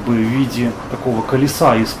как бы в виде такого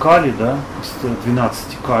колеса из кали, да, из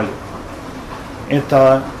 12 кали.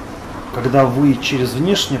 Это когда вы через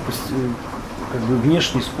внешнее, как бы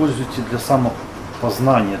внешне используете для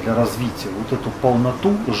самопознания, для развития вот эту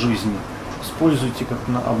полноту жизни, используете как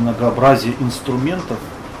многообразие инструментов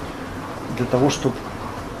для того, чтобы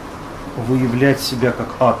выявлять себя как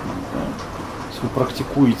атман. Да? То есть вы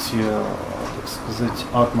практикуете, так сказать,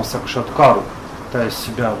 атма-сакшаткару, пытаясь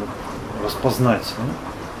себя вот распознать.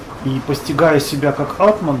 Да? И постигая себя как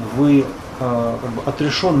атман, вы как бы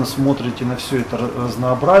отрешенно смотрите на все это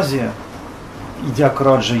разнообразие, идя к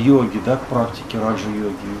раджа-йоге, да, к практике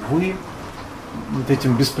раджа-йоги. Вы вот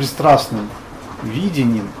этим беспристрастным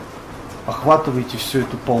видением охватываете всю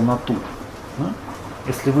эту полноту. Да?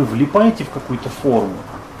 Если вы влипаете в какую-то форму,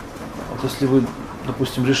 вот если вы,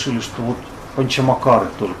 допустим, решили, что вот панчамакары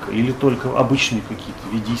только, или только обычные какие-то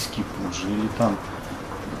ведийские пуджи, или там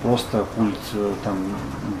просто культ там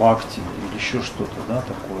бхакти или еще что-то, да,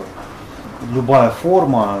 такое. Любая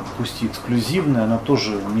форма, пусть и эксклюзивная, она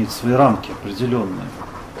тоже имеет свои рамки определенные.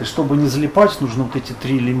 И чтобы не залипать, нужно вот эти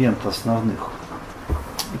три элемента основных.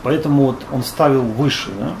 И поэтому вот он ставил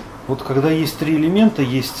выше, да. Вот когда есть три элемента,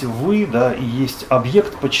 есть вы, да, и есть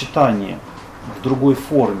объект почитания в другой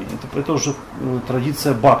форме. Это уже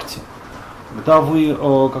традиция бхакти. Когда вы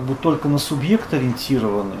как бы только на субъект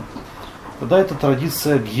ориентированы, тогда это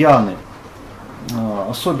традиция гьяны,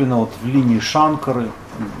 особенно вот в линии Шанкары,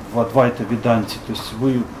 в Адвайта Веданте, то есть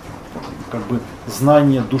вы как бы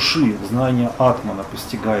знание души, знание атмана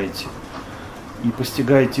постигаете, и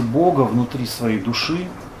постигаете Бога внутри своей души,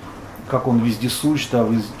 как Он вездесущ, да,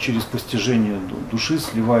 вы через постижение души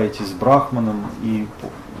сливаетесь с Брахманом и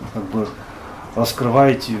как бы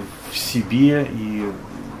раскрываете в себе и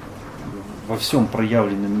во всем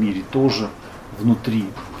проявленном мире тоже внутри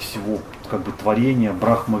всего как бы творения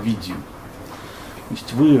брахмавидию. То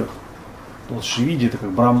есть вы, вот шивиди это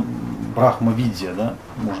как брахмавидия, да,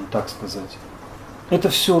 можно так сказать. Это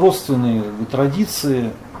все родственные как бы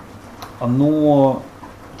традиции, но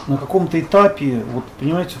на каком-то этапе, вот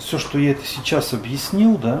понимаете, все, что я это сейчас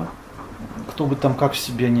объяснил, да, кто бы там как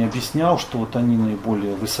себя не объяснял, что вот они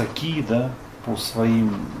наиболее высоки, да, по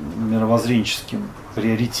своим мировоззренческим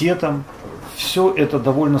приоритетам, все это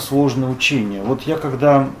довольно сложное учение. Вот я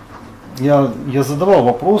когда я задавал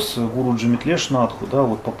вопрос гуру Джамитлешнатху, да,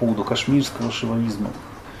 вот по поводу кашмирского шиваизма.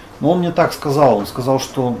 Но он мне так сказал, он сказал,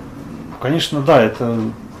 что, конечно, да, это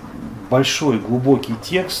большой, глубокий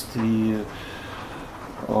текст,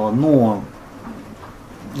 но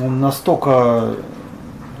он настолько,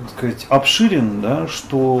 так сказать, обширен, да,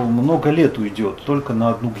 что много лет уйдет только на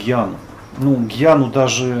одну гьяну. Ну, гьяну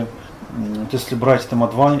даже, вот если брать там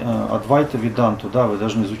Адвайта Веданту, да, вы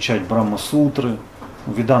должны изучать Брахма-сутры,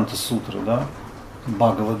 Веданта-сутры, да,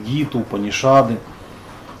 Бхагавад-гиту, Упанишады,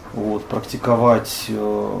 вот, практиковать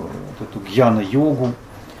вот эту гьяна-йогу.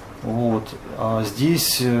 Вот. А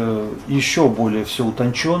здесь еще более все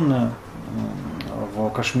утонченное в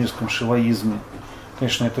кашмирском шиваизме.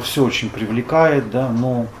 Конечно, это все очень привлекает, да,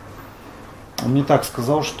 но он мне так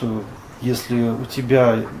сказал, что если у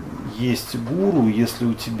тебя есть гуру, если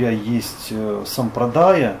у тебя есть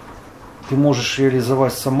сампрадая, ты можешь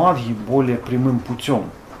реализовать самадхи более прямым путем,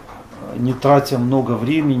 не тратя много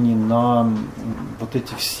времени на вот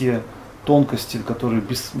эти все тонкости, которые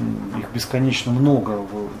их бесконечно много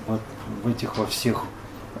в этих во всех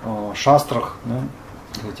шастрах, да,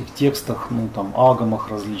 в этих текстах, ну там агамах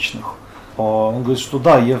различных. Он говорит, что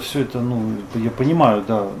да, я все это, ну, я понимаю,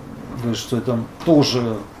 да, говорит, что это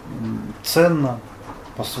тоже ценно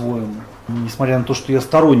по-своему. Несмотря на то, что я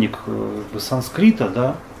сторонник санскрита,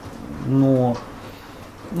 да, но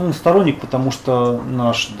сторонник, потому что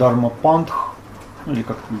наш Дharma-пантх, или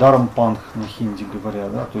как Dharam-пантх на хинди говоря,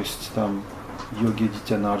 да, то есть там йоги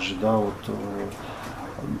Адитянаджи, да, вот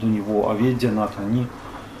до него Аведьянат, они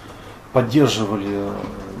поддерживали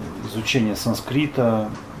изучение санскрита,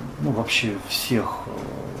 ну, вообще всех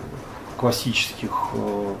классических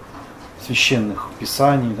священных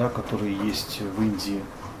писаний, да, которые есть в Индии,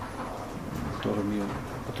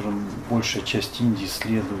 которым большая часть Индии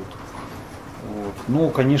следует. Вот. Но,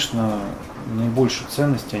 конечно, наибольшую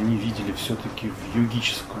ценность они видели все-таки в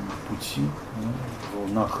йогическом пути, да,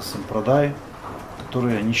 в Надха-сампрадае,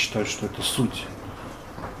 которые они считают, что это суть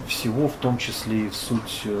всего, в том числе и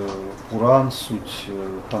суть Пуран, суть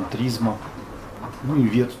тантризма, ну и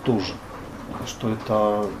вед тоже, что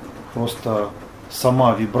это просто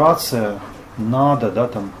сама вибрация нада, да,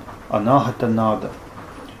 там анагата нада,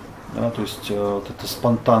 да, то есть вот эта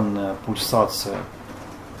спонтанная пульсация,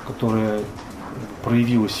 которая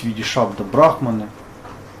проявилась в виде шабда брахманы,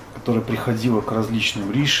 которая приходила к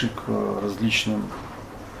различным риши, к различным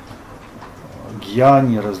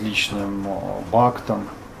гьяни, различным бхактам,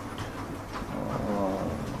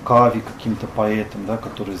 кави, каким-то поэтам, да,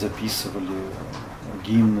 которые записывали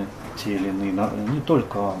гимны те или иные, не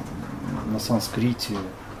только на санскрите,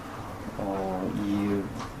 и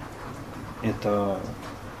это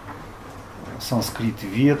санскрит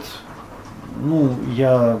вед. Ну,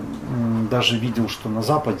 я даже видел, что на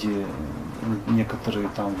Западе некоторые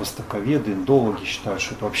там востоковеды, индологи считают,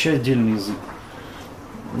 что это вообще отдельный язык.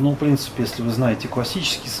 Ну, в принципе, если вы знаете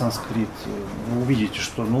классический санскрит, вы увидите,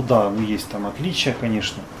 что, ну да, ну есть там отличия,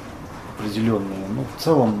 конечно, определенные, но в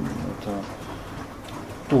целом это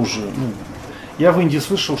тоже, ну, я в Индии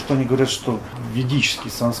слышал, что они говорят, что ведический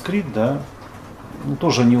санскрит, да, ну,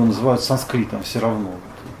 тоже они его называют санскритом все равно.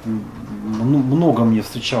 Много мне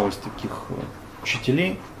встречалось таких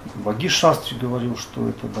учителей. Багиш Шастри говорил, что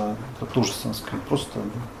это, да, это тоже санскрит, просто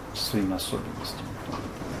со своими особенностями.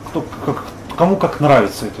 Кому как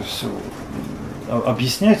нравится это все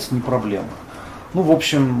объяснять, не проблема. Ну, в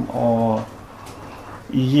общем,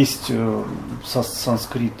 и есть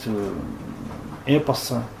санскрит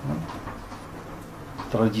эпоса,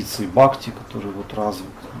 традиции бхакти, которые вот развиты.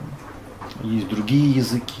 Есть другие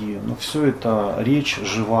языки, но все это речь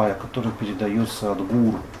живая, которая передается от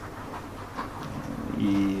гуру.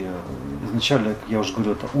 И изначально, как я уже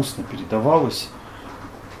говорил, это устно передавалось.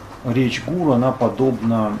 Речь гуру, она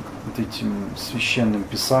подобна вот этим священным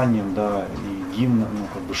писаниям, да, и гимнам, ну,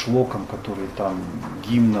 как бы шлокам, которые там,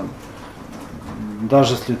 гимнам.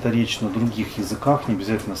 Даже если это речь на других языках, не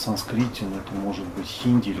обязательно санскрите, но это может быть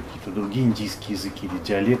хинди или какие-то другие индийские языки или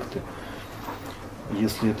диалекты.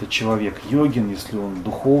 Если это человек йогин, если он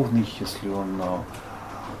духовный, если он,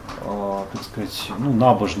 так сказать, ну,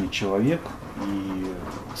 набожный человек и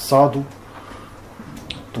саду,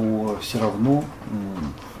 то все равно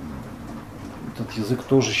этот язык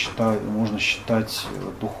тоже можно считать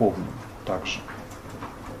духовным также.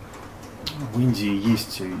 В Индии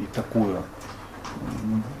есть и такое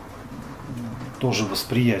тоже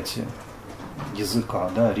восприятие языка,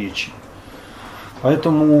 да, речи.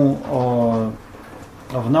 Поэтому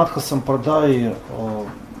в Надха-сампрадае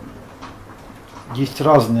есть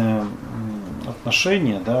разные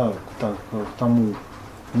отношения, да, к тому,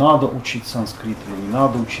 надо учить санскрит или не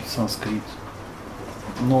надо учить санскрит.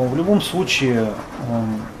 Но в любом случае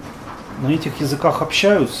на этих языках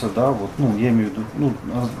общаются, да, вот, ну, я имею в виду, ну,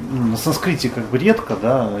 на санскрите как бы редко,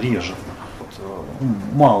 да, реже, вот,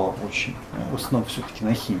 мало очень, в основном все-таки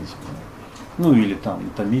на хинди, ну или там на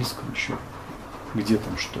тамильском еще, где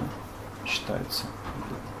там что считается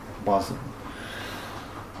базовым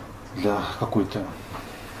для какой-то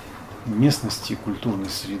местности и культурной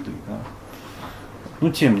среды, да.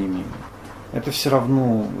 Но тем не менее, это все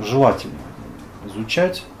равно желательно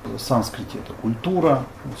изучать. Санскрит это культура,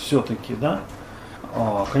 все-таки, да.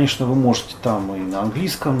 Конечно, вы можете там и на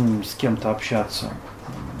английском с кем-то общаться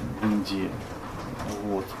в Индии.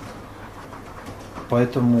 Вот.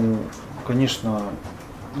 Поэтому, конечно,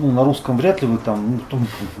 ну, на русском вряд ли вы там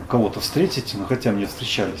кого-то встретите, но хотя мне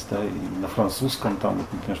встречались, да, и на французском, там, вот,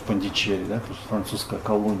 например, в Пандичере, да, потому что французская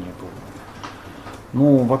колония была.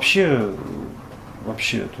 Ну, вообще,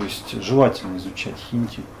 то есть желательно изучать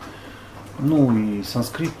хинди. Ну и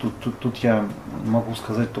санскрит, тут я могу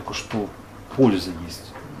сказать только, что польза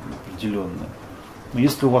есть определенная. Но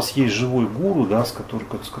если у вас есть живой гуру, да, с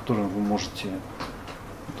которым вы можете,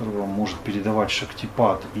 который вам может передавать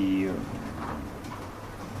шактипат и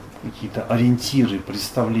какие-то ориентиры,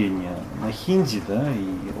 представления на хинди, да,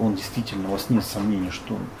 и он действительно, у вас нет сомнений,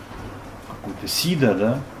 что он какой-то сида,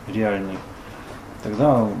 да, реальный,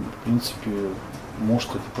 тогда, в принципе,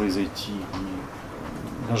 может это произойти,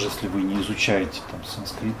 и даже если вы не изучаете там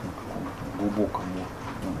санскрит на каком-то глубоком уровне,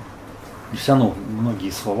 ну, все равно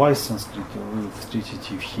многие слова из санскрита вы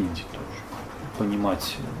встретите и в хинди тоже.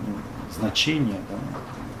 Понимать значение,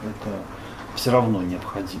 да, это все равно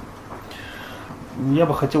необходимо. Я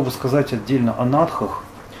бы хотел сказать отдельно о надхах.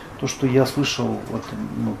 То, что я слышал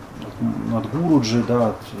от Гуруджи, да,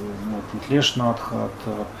 от Митлеш Надха,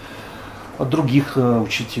 от других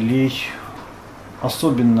учителей,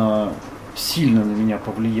 особенно сильно на меня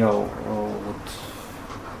повлиял вот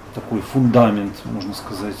такой фундамент, можно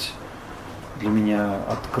сказать, для меня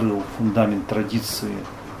открыл фундамент традиции.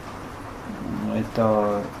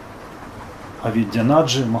 Это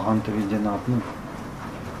Авидьянаджи, Маханта Видьянат, ну,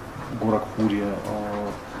 Горакхпури,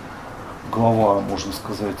 глава, можно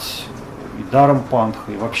сказать, и Дарам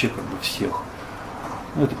Пантха, и вообще как бы всех.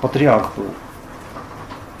 Ну, это патриарх был,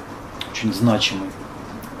 очень значимый.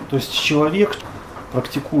 То есть человек,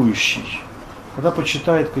 практикующий, когда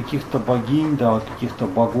почитает каких-то богинь, да, каких-то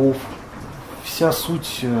богов, вся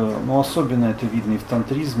суть, ну особенно это видно и в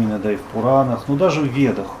тантризме, иногда и в Пуранах, но даже в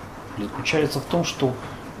Ведах, заключается в том, что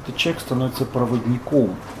этот человек становится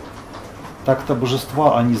проводником. Так-то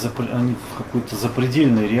божества, они в какой-то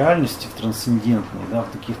запредельной реальности, в трансцендентной, да, в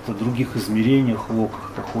каких-то других измерениях,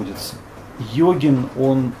 локах находятся. Йогин,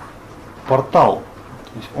 он портал,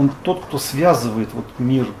 то есть он тот, кто связывает вот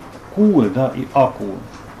мир Кулы, да, и Акулы.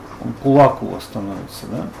 Он Кулакула становится,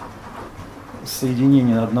 да,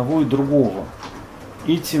 соединение одного и другого.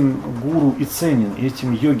 Этим гуру и ценен,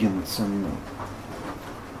 этим йогин ценен.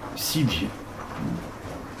 Сиддхи.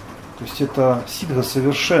 То есть это сиддха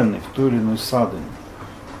совершенный в той или иной садхане.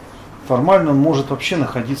 Формально он может вообще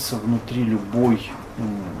находиться внутри любой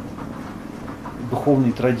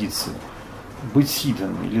духовной традиции. Быть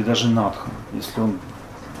сиддхом или даже надхом, если он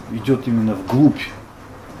идет именно вглубь.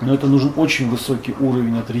 Но это нужен очень высокий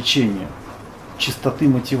уровень отречения, чистоты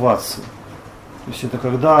мотивации. То есть это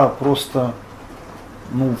когда просто,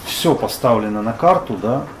 ну, все поставлено на карту,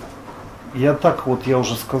 да. Я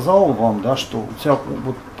уже сказал вам, да, что у тебя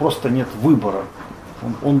вот просто нет выбора.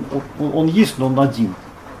 Он есть, но он один.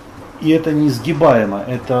 И это неизгибаемо.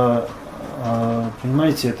 Это,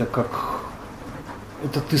 понимаете, это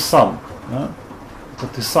ты сам. Да? Это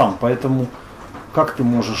ты сам. Поэтому как ты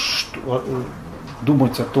можешь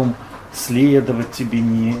думать о том, следовать тебе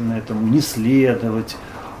этому, не следовать,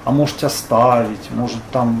 а может оставить, может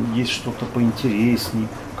там есть что-то поинтереснее.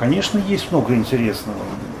 Конечно, есть много интересного.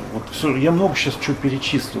 Вот все, я много сейчас чего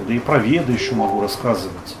перечислил, да и про Веды еще могу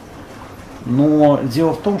рассказывать. Но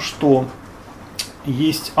дело в том, что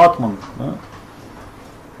есть атман, да?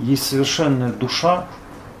 Есть совершенная душа,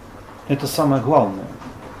 это самое главное.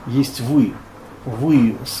 Есть вы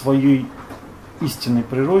в своей истинной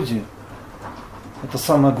природе, это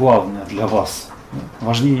самое главное для вас.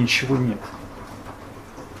 Важнее ничего нет.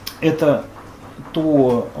 Это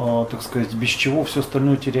то, так сказать, без чего все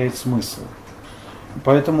остальное теряет смысл.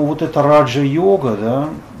 Поэтому вот эта раджа-йога, да,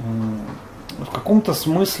 в каком-то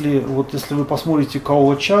смысле, вот если вы посмотрите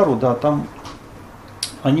Каулачару, да, там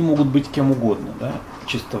они могут быть кем угодно, да,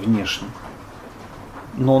 чисто внешне.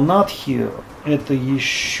 Но надхи это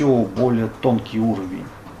еще более тонкий уровень.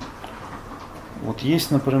 Вот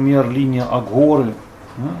есть, например, линия Агоры,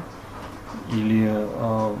 да, или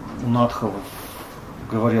у надхов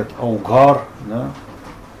говорят аугар, да,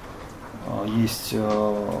 есть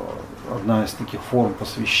одна из таких форм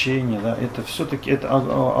посвящения, да, это все-таки, это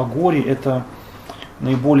агори, это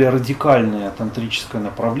наиболее радикальное тантрическое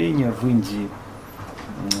направление в Индии,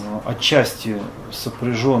 отчасти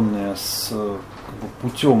сопряженное с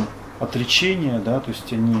путем отречения, да, то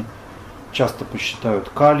есть они часто посчитают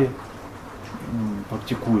кали,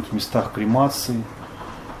 практикуют в местах кремации,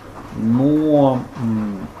 но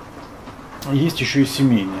есть еще и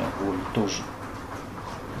семейные агори тоже.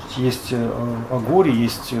 Есть агори,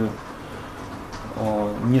 есть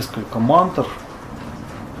несколько мантр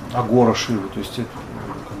агора Шивы, то есть это,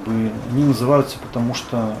 как бы, они называются, потому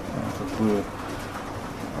что как бы,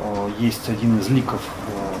 есть один из ликов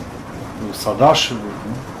Садашивы,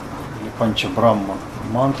 или Панча Брахма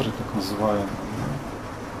мантры, так называемые.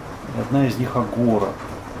 И одна из них агора.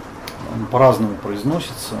 Он по-разному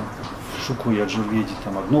произносится. В Шукла Яджурведе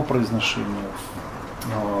там одно произношение,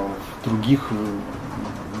 в других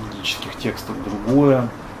ведических текстах другое.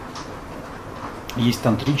 Есть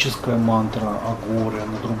тантрическая мантра агоры,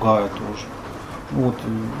 она другая тоже. Вот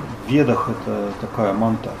в Ведах это такая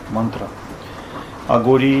мантра.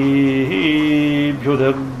 Агори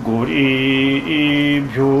бьюда гори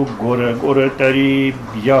бью горе горе тари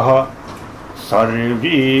бьяха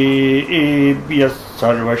сарви бья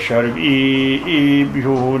сарва шарви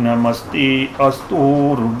бью намасти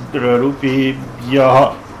асту рудрарупи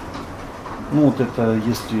бьяха. Ну вот это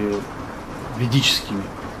если ведическими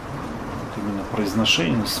вот именно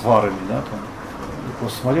произношениями, сварами, да, там. Я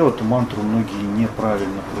просто смотрел эту мантру, многие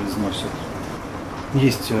неправильно произносят.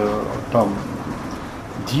 Есть там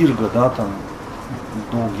дирга, да, там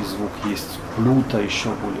долгий звук, есть плюта еще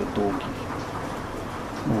более долгий.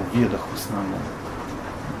 Ну, в Ведах в основном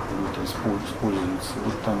плюта используется.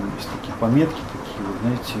 Вот там есть такие пометки, такие, вот,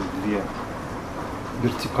 знаете, две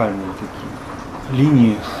вертикальные такие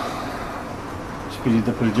линии перед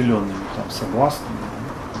определенными там согласными,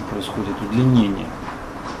 происходит удлинение.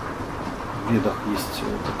 В ведах есть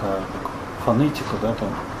такая как фонетика, да, там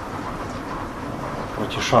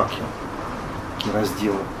пратишакья, такие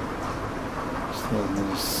разделы,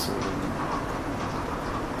 связанные с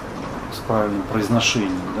правильным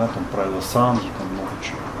произношением, да, там правила санги, там много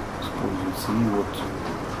чего используется, и вот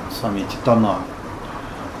сами эти тона.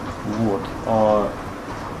 Вот. А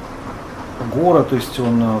гора, то есть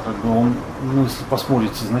он, как бы он, ну, если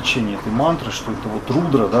посмотрите значение этой мантры, что это вот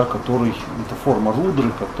рудра, да, который, это форма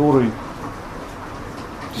рудры, который,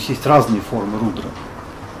 то есть разные формы рудры,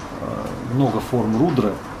 много форм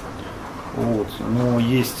рудры, вот, но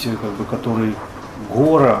есть, как бы, который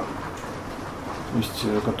гора, то есть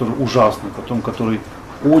который ужасный, потом который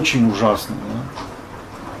очень ужасный, да?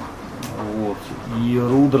 Вот, и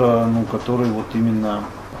рудра, ну, который вот именно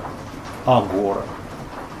агора.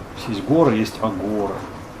 Есть гора, есть агора.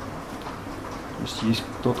 То есть есть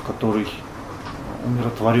тот, который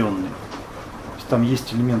умиротворенный. То есть там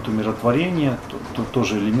есть элемент умиротворения, то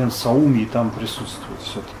тоже элемент саумьи там присутствует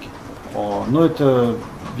все-таки. Но это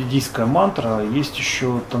ведийская мантра, есть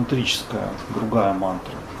еще тантрическая, другая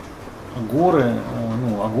мантра. Агоры,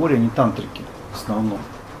 ну, агори, они тантрики в основном.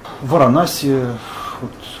 В Варанаси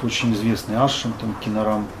вот, очень известный ашрам, там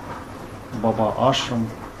Кинарам Баба ашрам,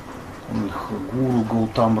 там их гуру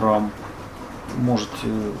Гаутам Рам.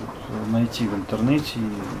 Можете найти в интернете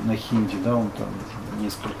на хинди, да, он там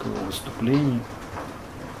несколько выступлений.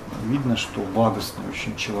 Видно, что благостный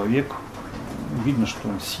очень человек, видно, что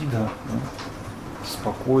он сидха, да,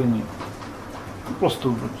 спокойный. Просто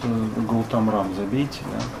вот, Гаутам Рам забейте,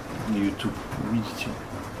 да, на YouTube, увидите,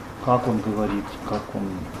 как он говорит, как он,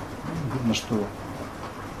 видно, что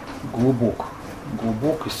глубок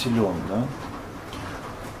и силен, да.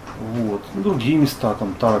 Вот. Другие места,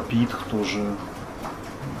 там Тарапитх тоже,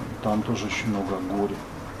 там тоже очень много горя.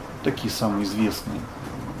 Такие самые известные,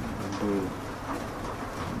 как бы,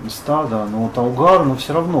 места, да. Но вот Аугар, но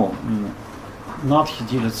все равно надхи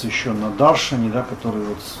делятся еще на даршани, да, которые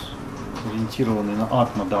вот ориентированы на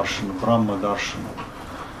атма-даршану, брахма-даршану,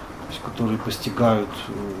 то есть которые постигают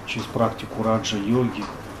через практику раджа-йоги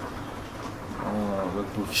как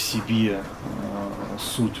бы в себе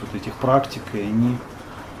суть вот этих практик, и они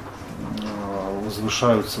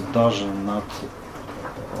возвышаются даже над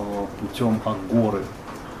путем агоры.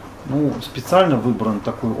 Ну, специально выбран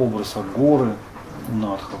такой образ агоры у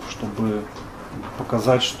надхов, чтобы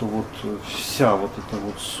показать, что вот вся вот эта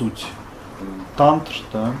вот суть тантр,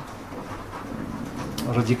 да,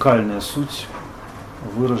 радикальная суть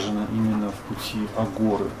выражена именно в пути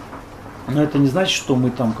агоры. Но это не значит, что мы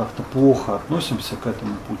там как-то плохо относимся к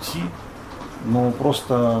этому пути, но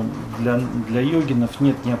просто для йогинов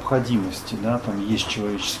нет необходимости, да, там есть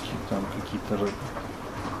человеческие там какие-то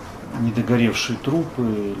недогоревшие трупы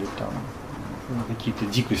или там какие-то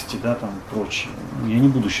дикости, да, там прочее. Я не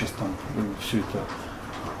буду сейчас там все это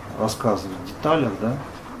рассказывать в деталях, да.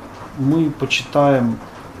 Мы почитаем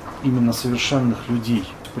именно совершенных людей,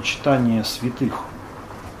 почитание святых,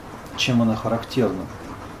 чем оно характерно.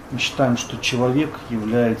 Мы считаем, что человек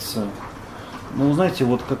является, ну, знаете,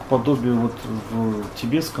 вот как подобие вот в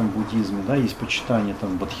тибетском буддизме, да, есть почитание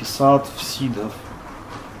там бодхисаттв, сиддхов,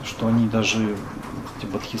 что они даже, эти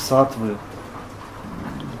бодхисаттвы,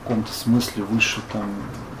 в каком-то смысле выше там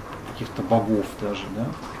каких-то богов даже, да.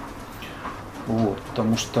 Вот,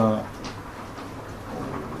 потому что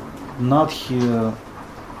надхи,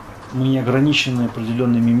 мы не ограничены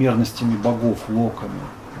определенными мерностями богов, локами.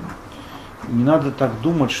 Не надо так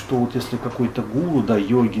думать, что вот если какой-то гуру, да,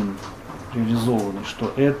 йогин реализованный,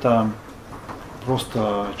 что это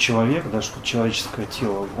просто человек, да, что человеческое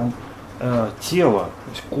тело, он тело,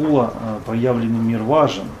 то есть кула, проявленный мир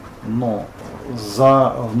важен, но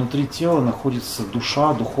внутри тела находится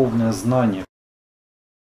душа, духовное знание.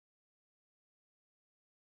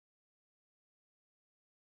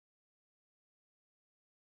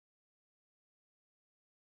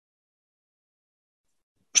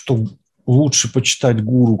 Что лучше почитать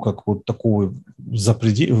гуру как вот такого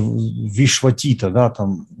вишватита, да,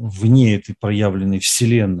 там вне этой проявленной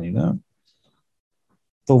вселенной, да,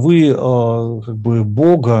 то вы как бы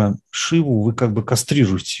Бога, Шиву, вы как бы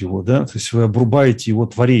кастрируете его, да, то есть вы обрубаете его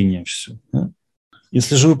творение все. Да?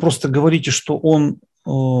 Если же вы просто говорите, что он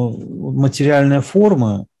материальная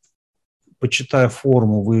форма, почитая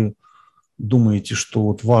форму, вы думаете, что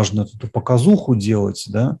вот важно эту показуху делать,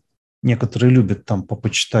 да, некоторые любят там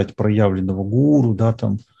попочитать проявленного гуру, да,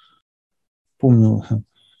 там, помню,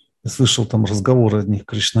 я слышал там разговоры одних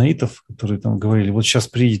кришнаитов, которые там говорили, вот сейчас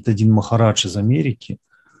приедет один махарадж из Америки,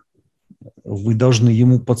 вы должны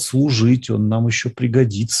ему подслужить, он нам еще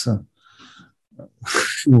пригодится.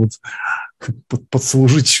 Вот.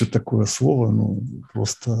 подслужить еще такое слово, ну,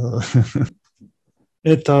 просто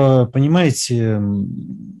это, понимаете,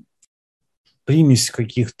 примесь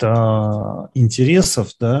каких-то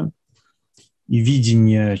интересов, да, и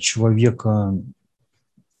видения человека.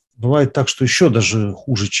 Бывает так, что еще даже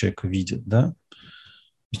хуже человека видят, да.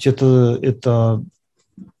 Ведь это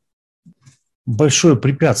большое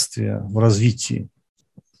препятствие в развитии.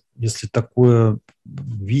 Если такое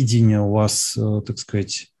видение у вас, так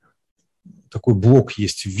сказать, такой блок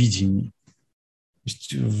есть в видении, то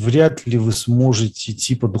есть вряд ли вы сможете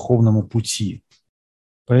идти по духовному пути.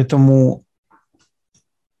 Поэтому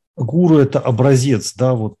гуру – это образец,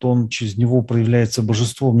 да, вот он, через него проявляется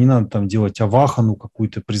божеством. Не надо там делать авахану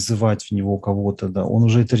какую-то, призывать в него кого-то, да, он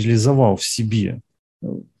уже это реализовал в себе.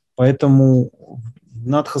 Поэтому в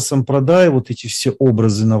Надха-сампрадай вот эти все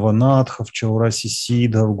образы Наванадхов, Чаураси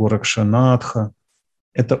Сидхов, Горакшанадха,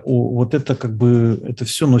 вот это как бы, это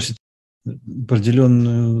все носит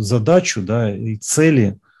определенную задачу, да, и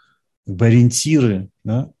цели, как бы ориентиры,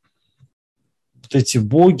 да. Вот эти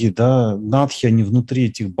боги, да, надхи, они внутри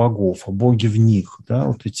этих богов, а боги в них, да,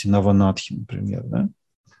 вот эти наванадхи, например, да.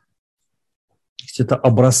 То есть это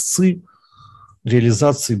образцы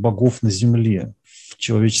реализации богов на земле, в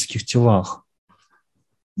человеческих телах,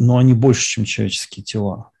 но они больше, чем человеческие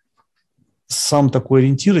тела. Сам такой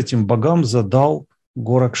ориентир этим богам задал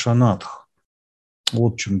Горакшанадх.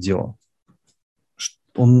 Вот в чем дело.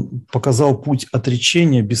 Он показал путь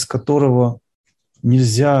отречения, без которого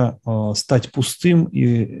нельзя стать пустым, и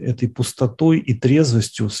этой пустотой и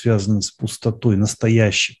трезвостью, связанной с пустотой,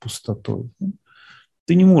 настоящей пустотой.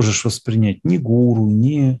 Ты не можешь воспринять ни гуру,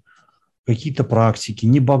 ни какие-то практики,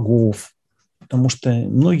 ни богов, потому что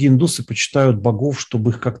многие индусы почитают богов,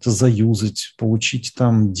 чтобы их как-то заюзать, получить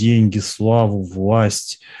там деньги, славу,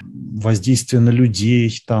 власть, воздействие на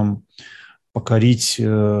людей, там, покорить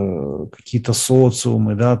какие-то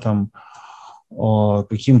социумы, да, там,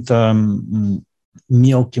 каким-то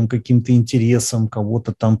мелким каким-то интересом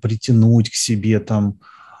кого-то там притянуть к себе, там,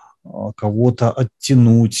 кого-то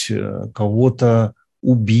оттянуть, кого-то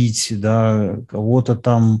убить, да, кого-то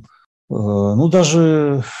там, ну,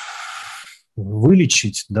 даже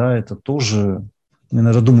вылечить, да, это тоже, мы,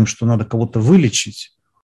 наверное, думаем, что надо кого-то вылечить,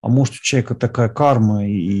 а может, у человека такая карма,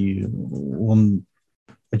 и он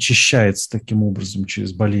очищается таким образом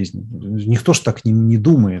через болезнь. Никто же так не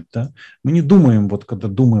думает, да. Мы не думаем, вот когда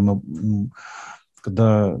думаем,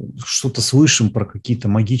 когда что-то слышим про какие-то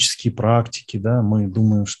магические практики, да, мы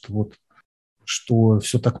думаем, что вот, что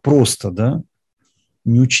все так просто, да,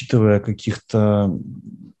 не учитывая каких-то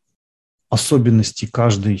особенностей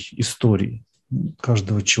каждой истории,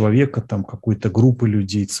 каждого человека, там, какой-то группы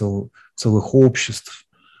людей, целых обществ.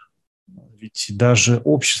 Ведь даже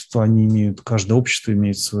общества, они имеют, каждое общество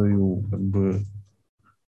имеет свою, как бы,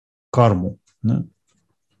 карму. Да?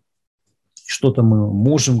 Что-то мы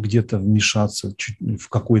можем где-то вмешаться в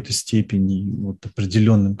какой-то степени, вот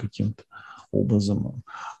определенным каким-то образом,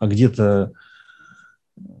 а где-то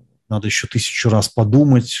надо еще 1000 раз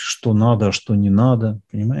подумать, что надо, а что не надо,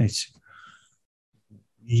 понимаете?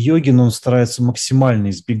 И йогин, он старается максимально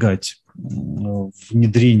избегать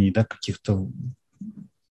внедрений, да, каких-то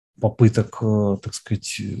попыток, так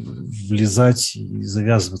сказать, влезать и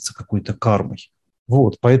завязываться какой-то кармой.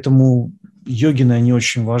 Вот, поэтому йогины, они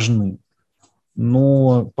очень важны.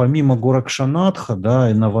 Но помимо Горакшанадха, да,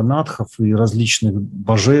 и Наванадхов, и различных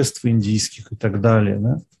божеств индийских и так далее,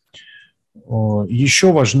 да,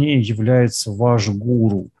 еще важнее является ваш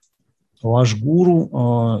гуру. Ваш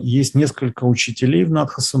гуру, есть несколько учителей в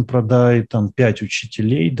Надха-сампрадай, там 5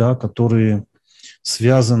 учителей, да, которые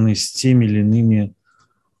связаны с теми или иными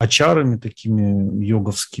ачарами такими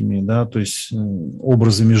йоговскими, да, то есть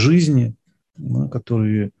образами жизни, да,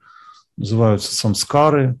 которые называются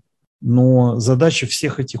самскары. Но задача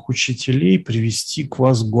всех этих учителей привести к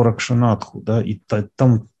вас к Горакшанадху, да, и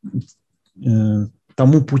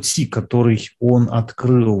тому пути, который он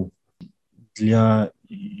открыл для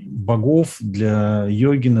богов, для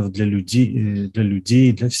йогинов, для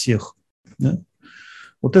людей, для всех. Да?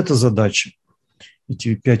 Вот эта задача,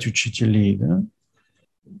 эти 5 учителей, да,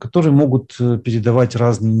 которые могут передавать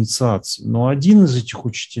разные инициации. Но один из этих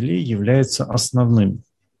учителей является основным,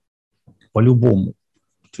 по-любому.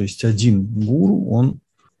 То есть один гуру, он,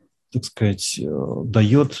 так сказать,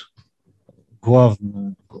 дает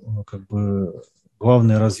главное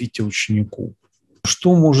развитие ученику.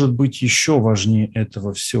 Что может быть еще важнее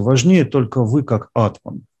этого всего? Важнее только вы как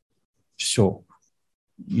атман. Все.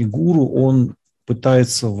 И гуру, он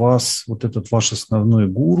пытается вас, вот этот ваш основной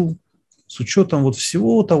гуру, с учетом вот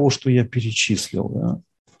всего того, что я перечислил, да,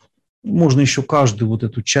 Можно еще каждую вот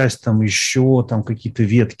эту часть, там еще там какие-то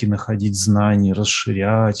ветки находить знаний,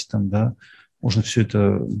 расширять, там, да. Можно все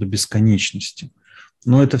это до бесконечности.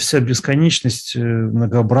 Но это вся бесконечность,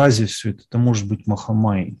 многообразие, все это может быть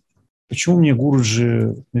Махамайей. Почему мне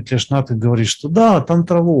Гуруджи Митляшнатх говорит, что да,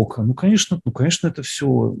 тантралока, ну, конечно, это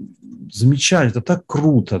все замечательно, это так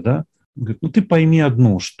круто, да? Он говорит, ну, ты пойми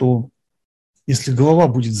одно, что если голова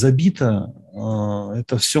будет забита,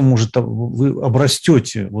 это все может, вы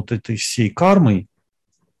обрастете вот этой всей кармой,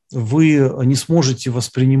 вы не сможете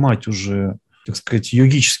воспринимать уже, так сказать,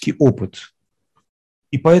 йогический опыт.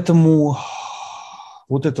 И поэтому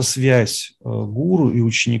вот эта связь гуру и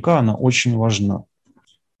ученика, она очень важна.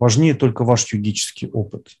 Важнее только ваш йогический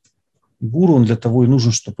опыт. Гуру, он для того и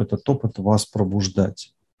нужен, чтобы этот опыт вас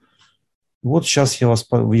пробуждать. Вот сейчас я вас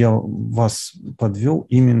подвел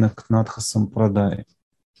именно к Надха Сампрадае,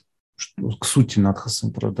 к сути Надха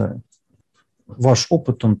Сампрадая. Ваш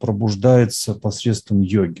опыт, он пробуждается посредством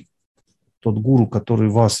йоги. Тот гуру, который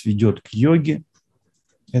вас ведет к йоге,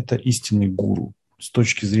 это истинный гуру с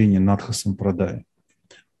точки зрения Надха Сампрадая.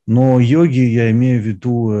 Но йоги я имею в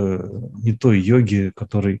виду не той йоги,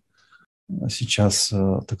 который сейчас,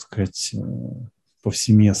 так сказать,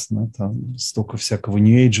 повсеместно. Там столько всякого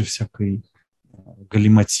нью-эйджа, всякой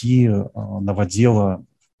галиматьи, новодела.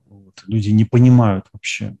 Вот. Люди не понимают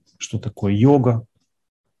вообще, что такое йога.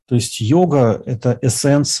 То есть йога – это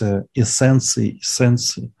эссенция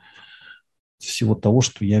эссенции всего того,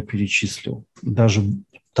 что я перечислил. Даже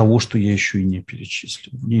того, что я еще и не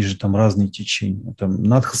перечислил. Есть же там разные течения. Там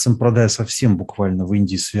Надха Сампрадая совсем буквально в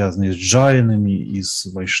Индии связаны и с джайнами, и с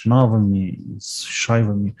вайшнавами, и с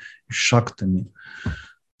шайвами, и с шактами,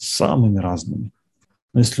 самыми разными.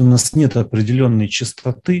 Но если у нас нет определенной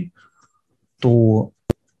чистоты, то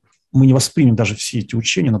мы не воспримем даже все эти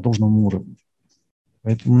учения на должном уровне.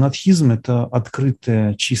 Поэтому надхизм – это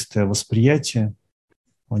открытое, чистое восприятие,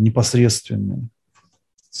 непосредственное,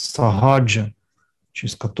 сагаджа,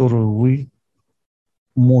 через которую вы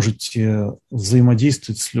можете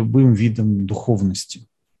взаимодействовать с любым видом духовности.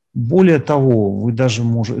 Более того, вы даже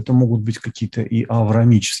это могут быть какие-то и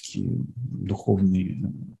авраамические духовные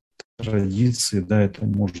традиции, да, это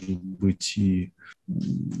может быть и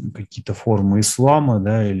какие-то формы ислама,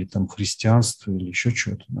 да, или там христианства, или еще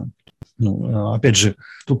что-то. Да. Ну, опять же,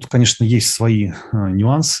 тут, конечно, есть свои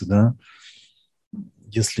нюансы, да.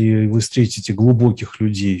 Если вы встретите глубоких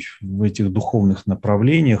людей в этих духовных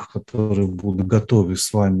направлениях, которые будут готовы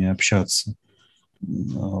с вами общаться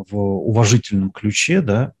в уважительном ключе,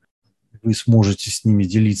 да, вы сможете с ними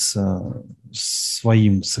делиться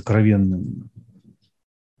своим сокровенным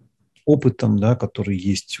опытом, да, который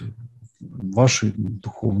есть в вашей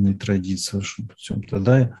духовной традиции,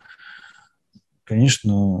 тогда,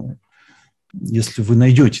 конечно, если вы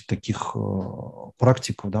найдете таких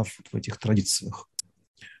практиков, да, в этих традициях.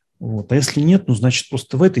 Вот. А если нет, ну, значит,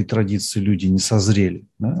 просто в этой традиции люди не созрели.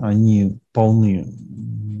 Да? Они полны,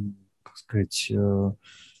 как сказать,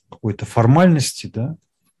 какой-то формальности, да,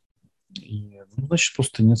 и, ну, значит,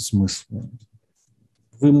 просто нет смысла.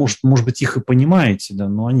 Вы, может быть, их и понимаете, да,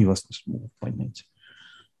 но они вас не смогут понять.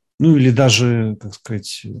 Ну, или даже, как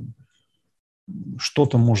сказать,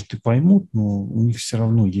 что-то, может, и поймут, но у них все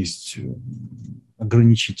равно есть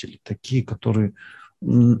ограничители такие, которые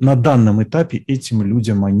на данном этапе этим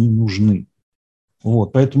людям они нужны.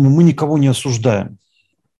 Вот, поэтому мы никого не осуждаем.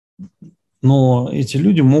 Но эти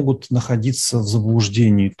люди могут находиться в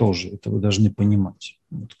заблуждении тоже, это вы должны понимать.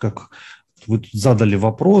 Вот как вы тут задали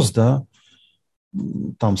вопрос, да,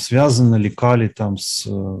 там связано ли Кали там с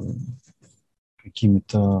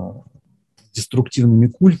какими-то деструктивными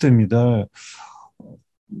культами, да,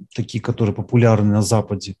 такие, которые популярны на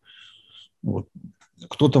Западе. Вот.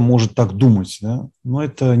 Кто-то может так думать, да, но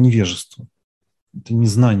это невежество, это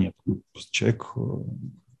незнание. Человек,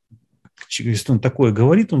 если он такое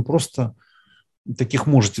говорит, он просто, таких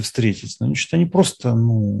можете встретить, значит, они просто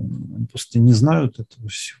не знают этого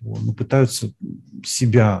всего, но пытаются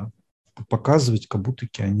себя показывать, как будто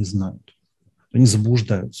они знают. Они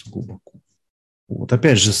заблуждаются глубоко. Вот.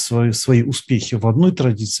 Опять же, свои успехи в одной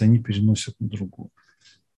традиции они переносят на другую.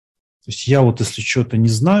 То есть я вот, если что-то не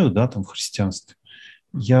знаю, да, там в христианстве,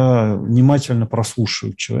 я внимательно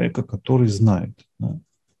прослушаю человека, который знает. Да.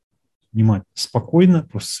 Внимательно, спокойно,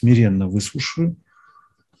 просто смиренно выслушаю.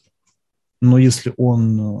 Но если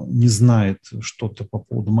он не знает что-то по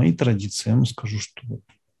поводу моей традиции, я ему скажу, что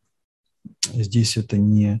здесь это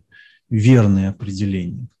не верное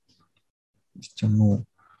определение. То есть оно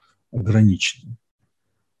ограничено.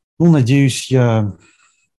 Ну, надеюсь, я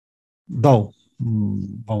дал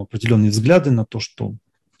вам определенные взгляды на то, что,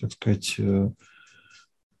 так сказать,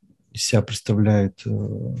 из себя представляет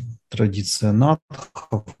традиция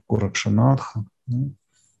Надха, Горакшанатха, да?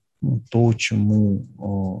 Ну, то,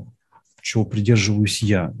 чего придерживаюсь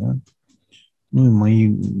я, да? Ну и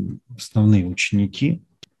мои основные ученики.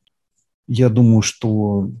 Я думаю,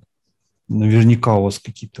 что наверняка у вас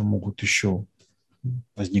какие-то могут еще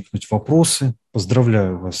возникнуть вопросы.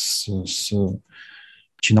 Поздравляю вас с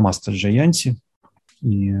Чинамаста Джаянти.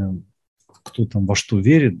 И кто там во что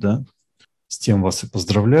верит, да, с тем вас и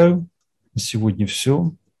поздравляю. На сегодня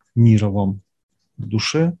все. Мира вам в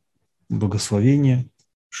душе, благословения,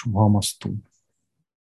 Шубхамасту.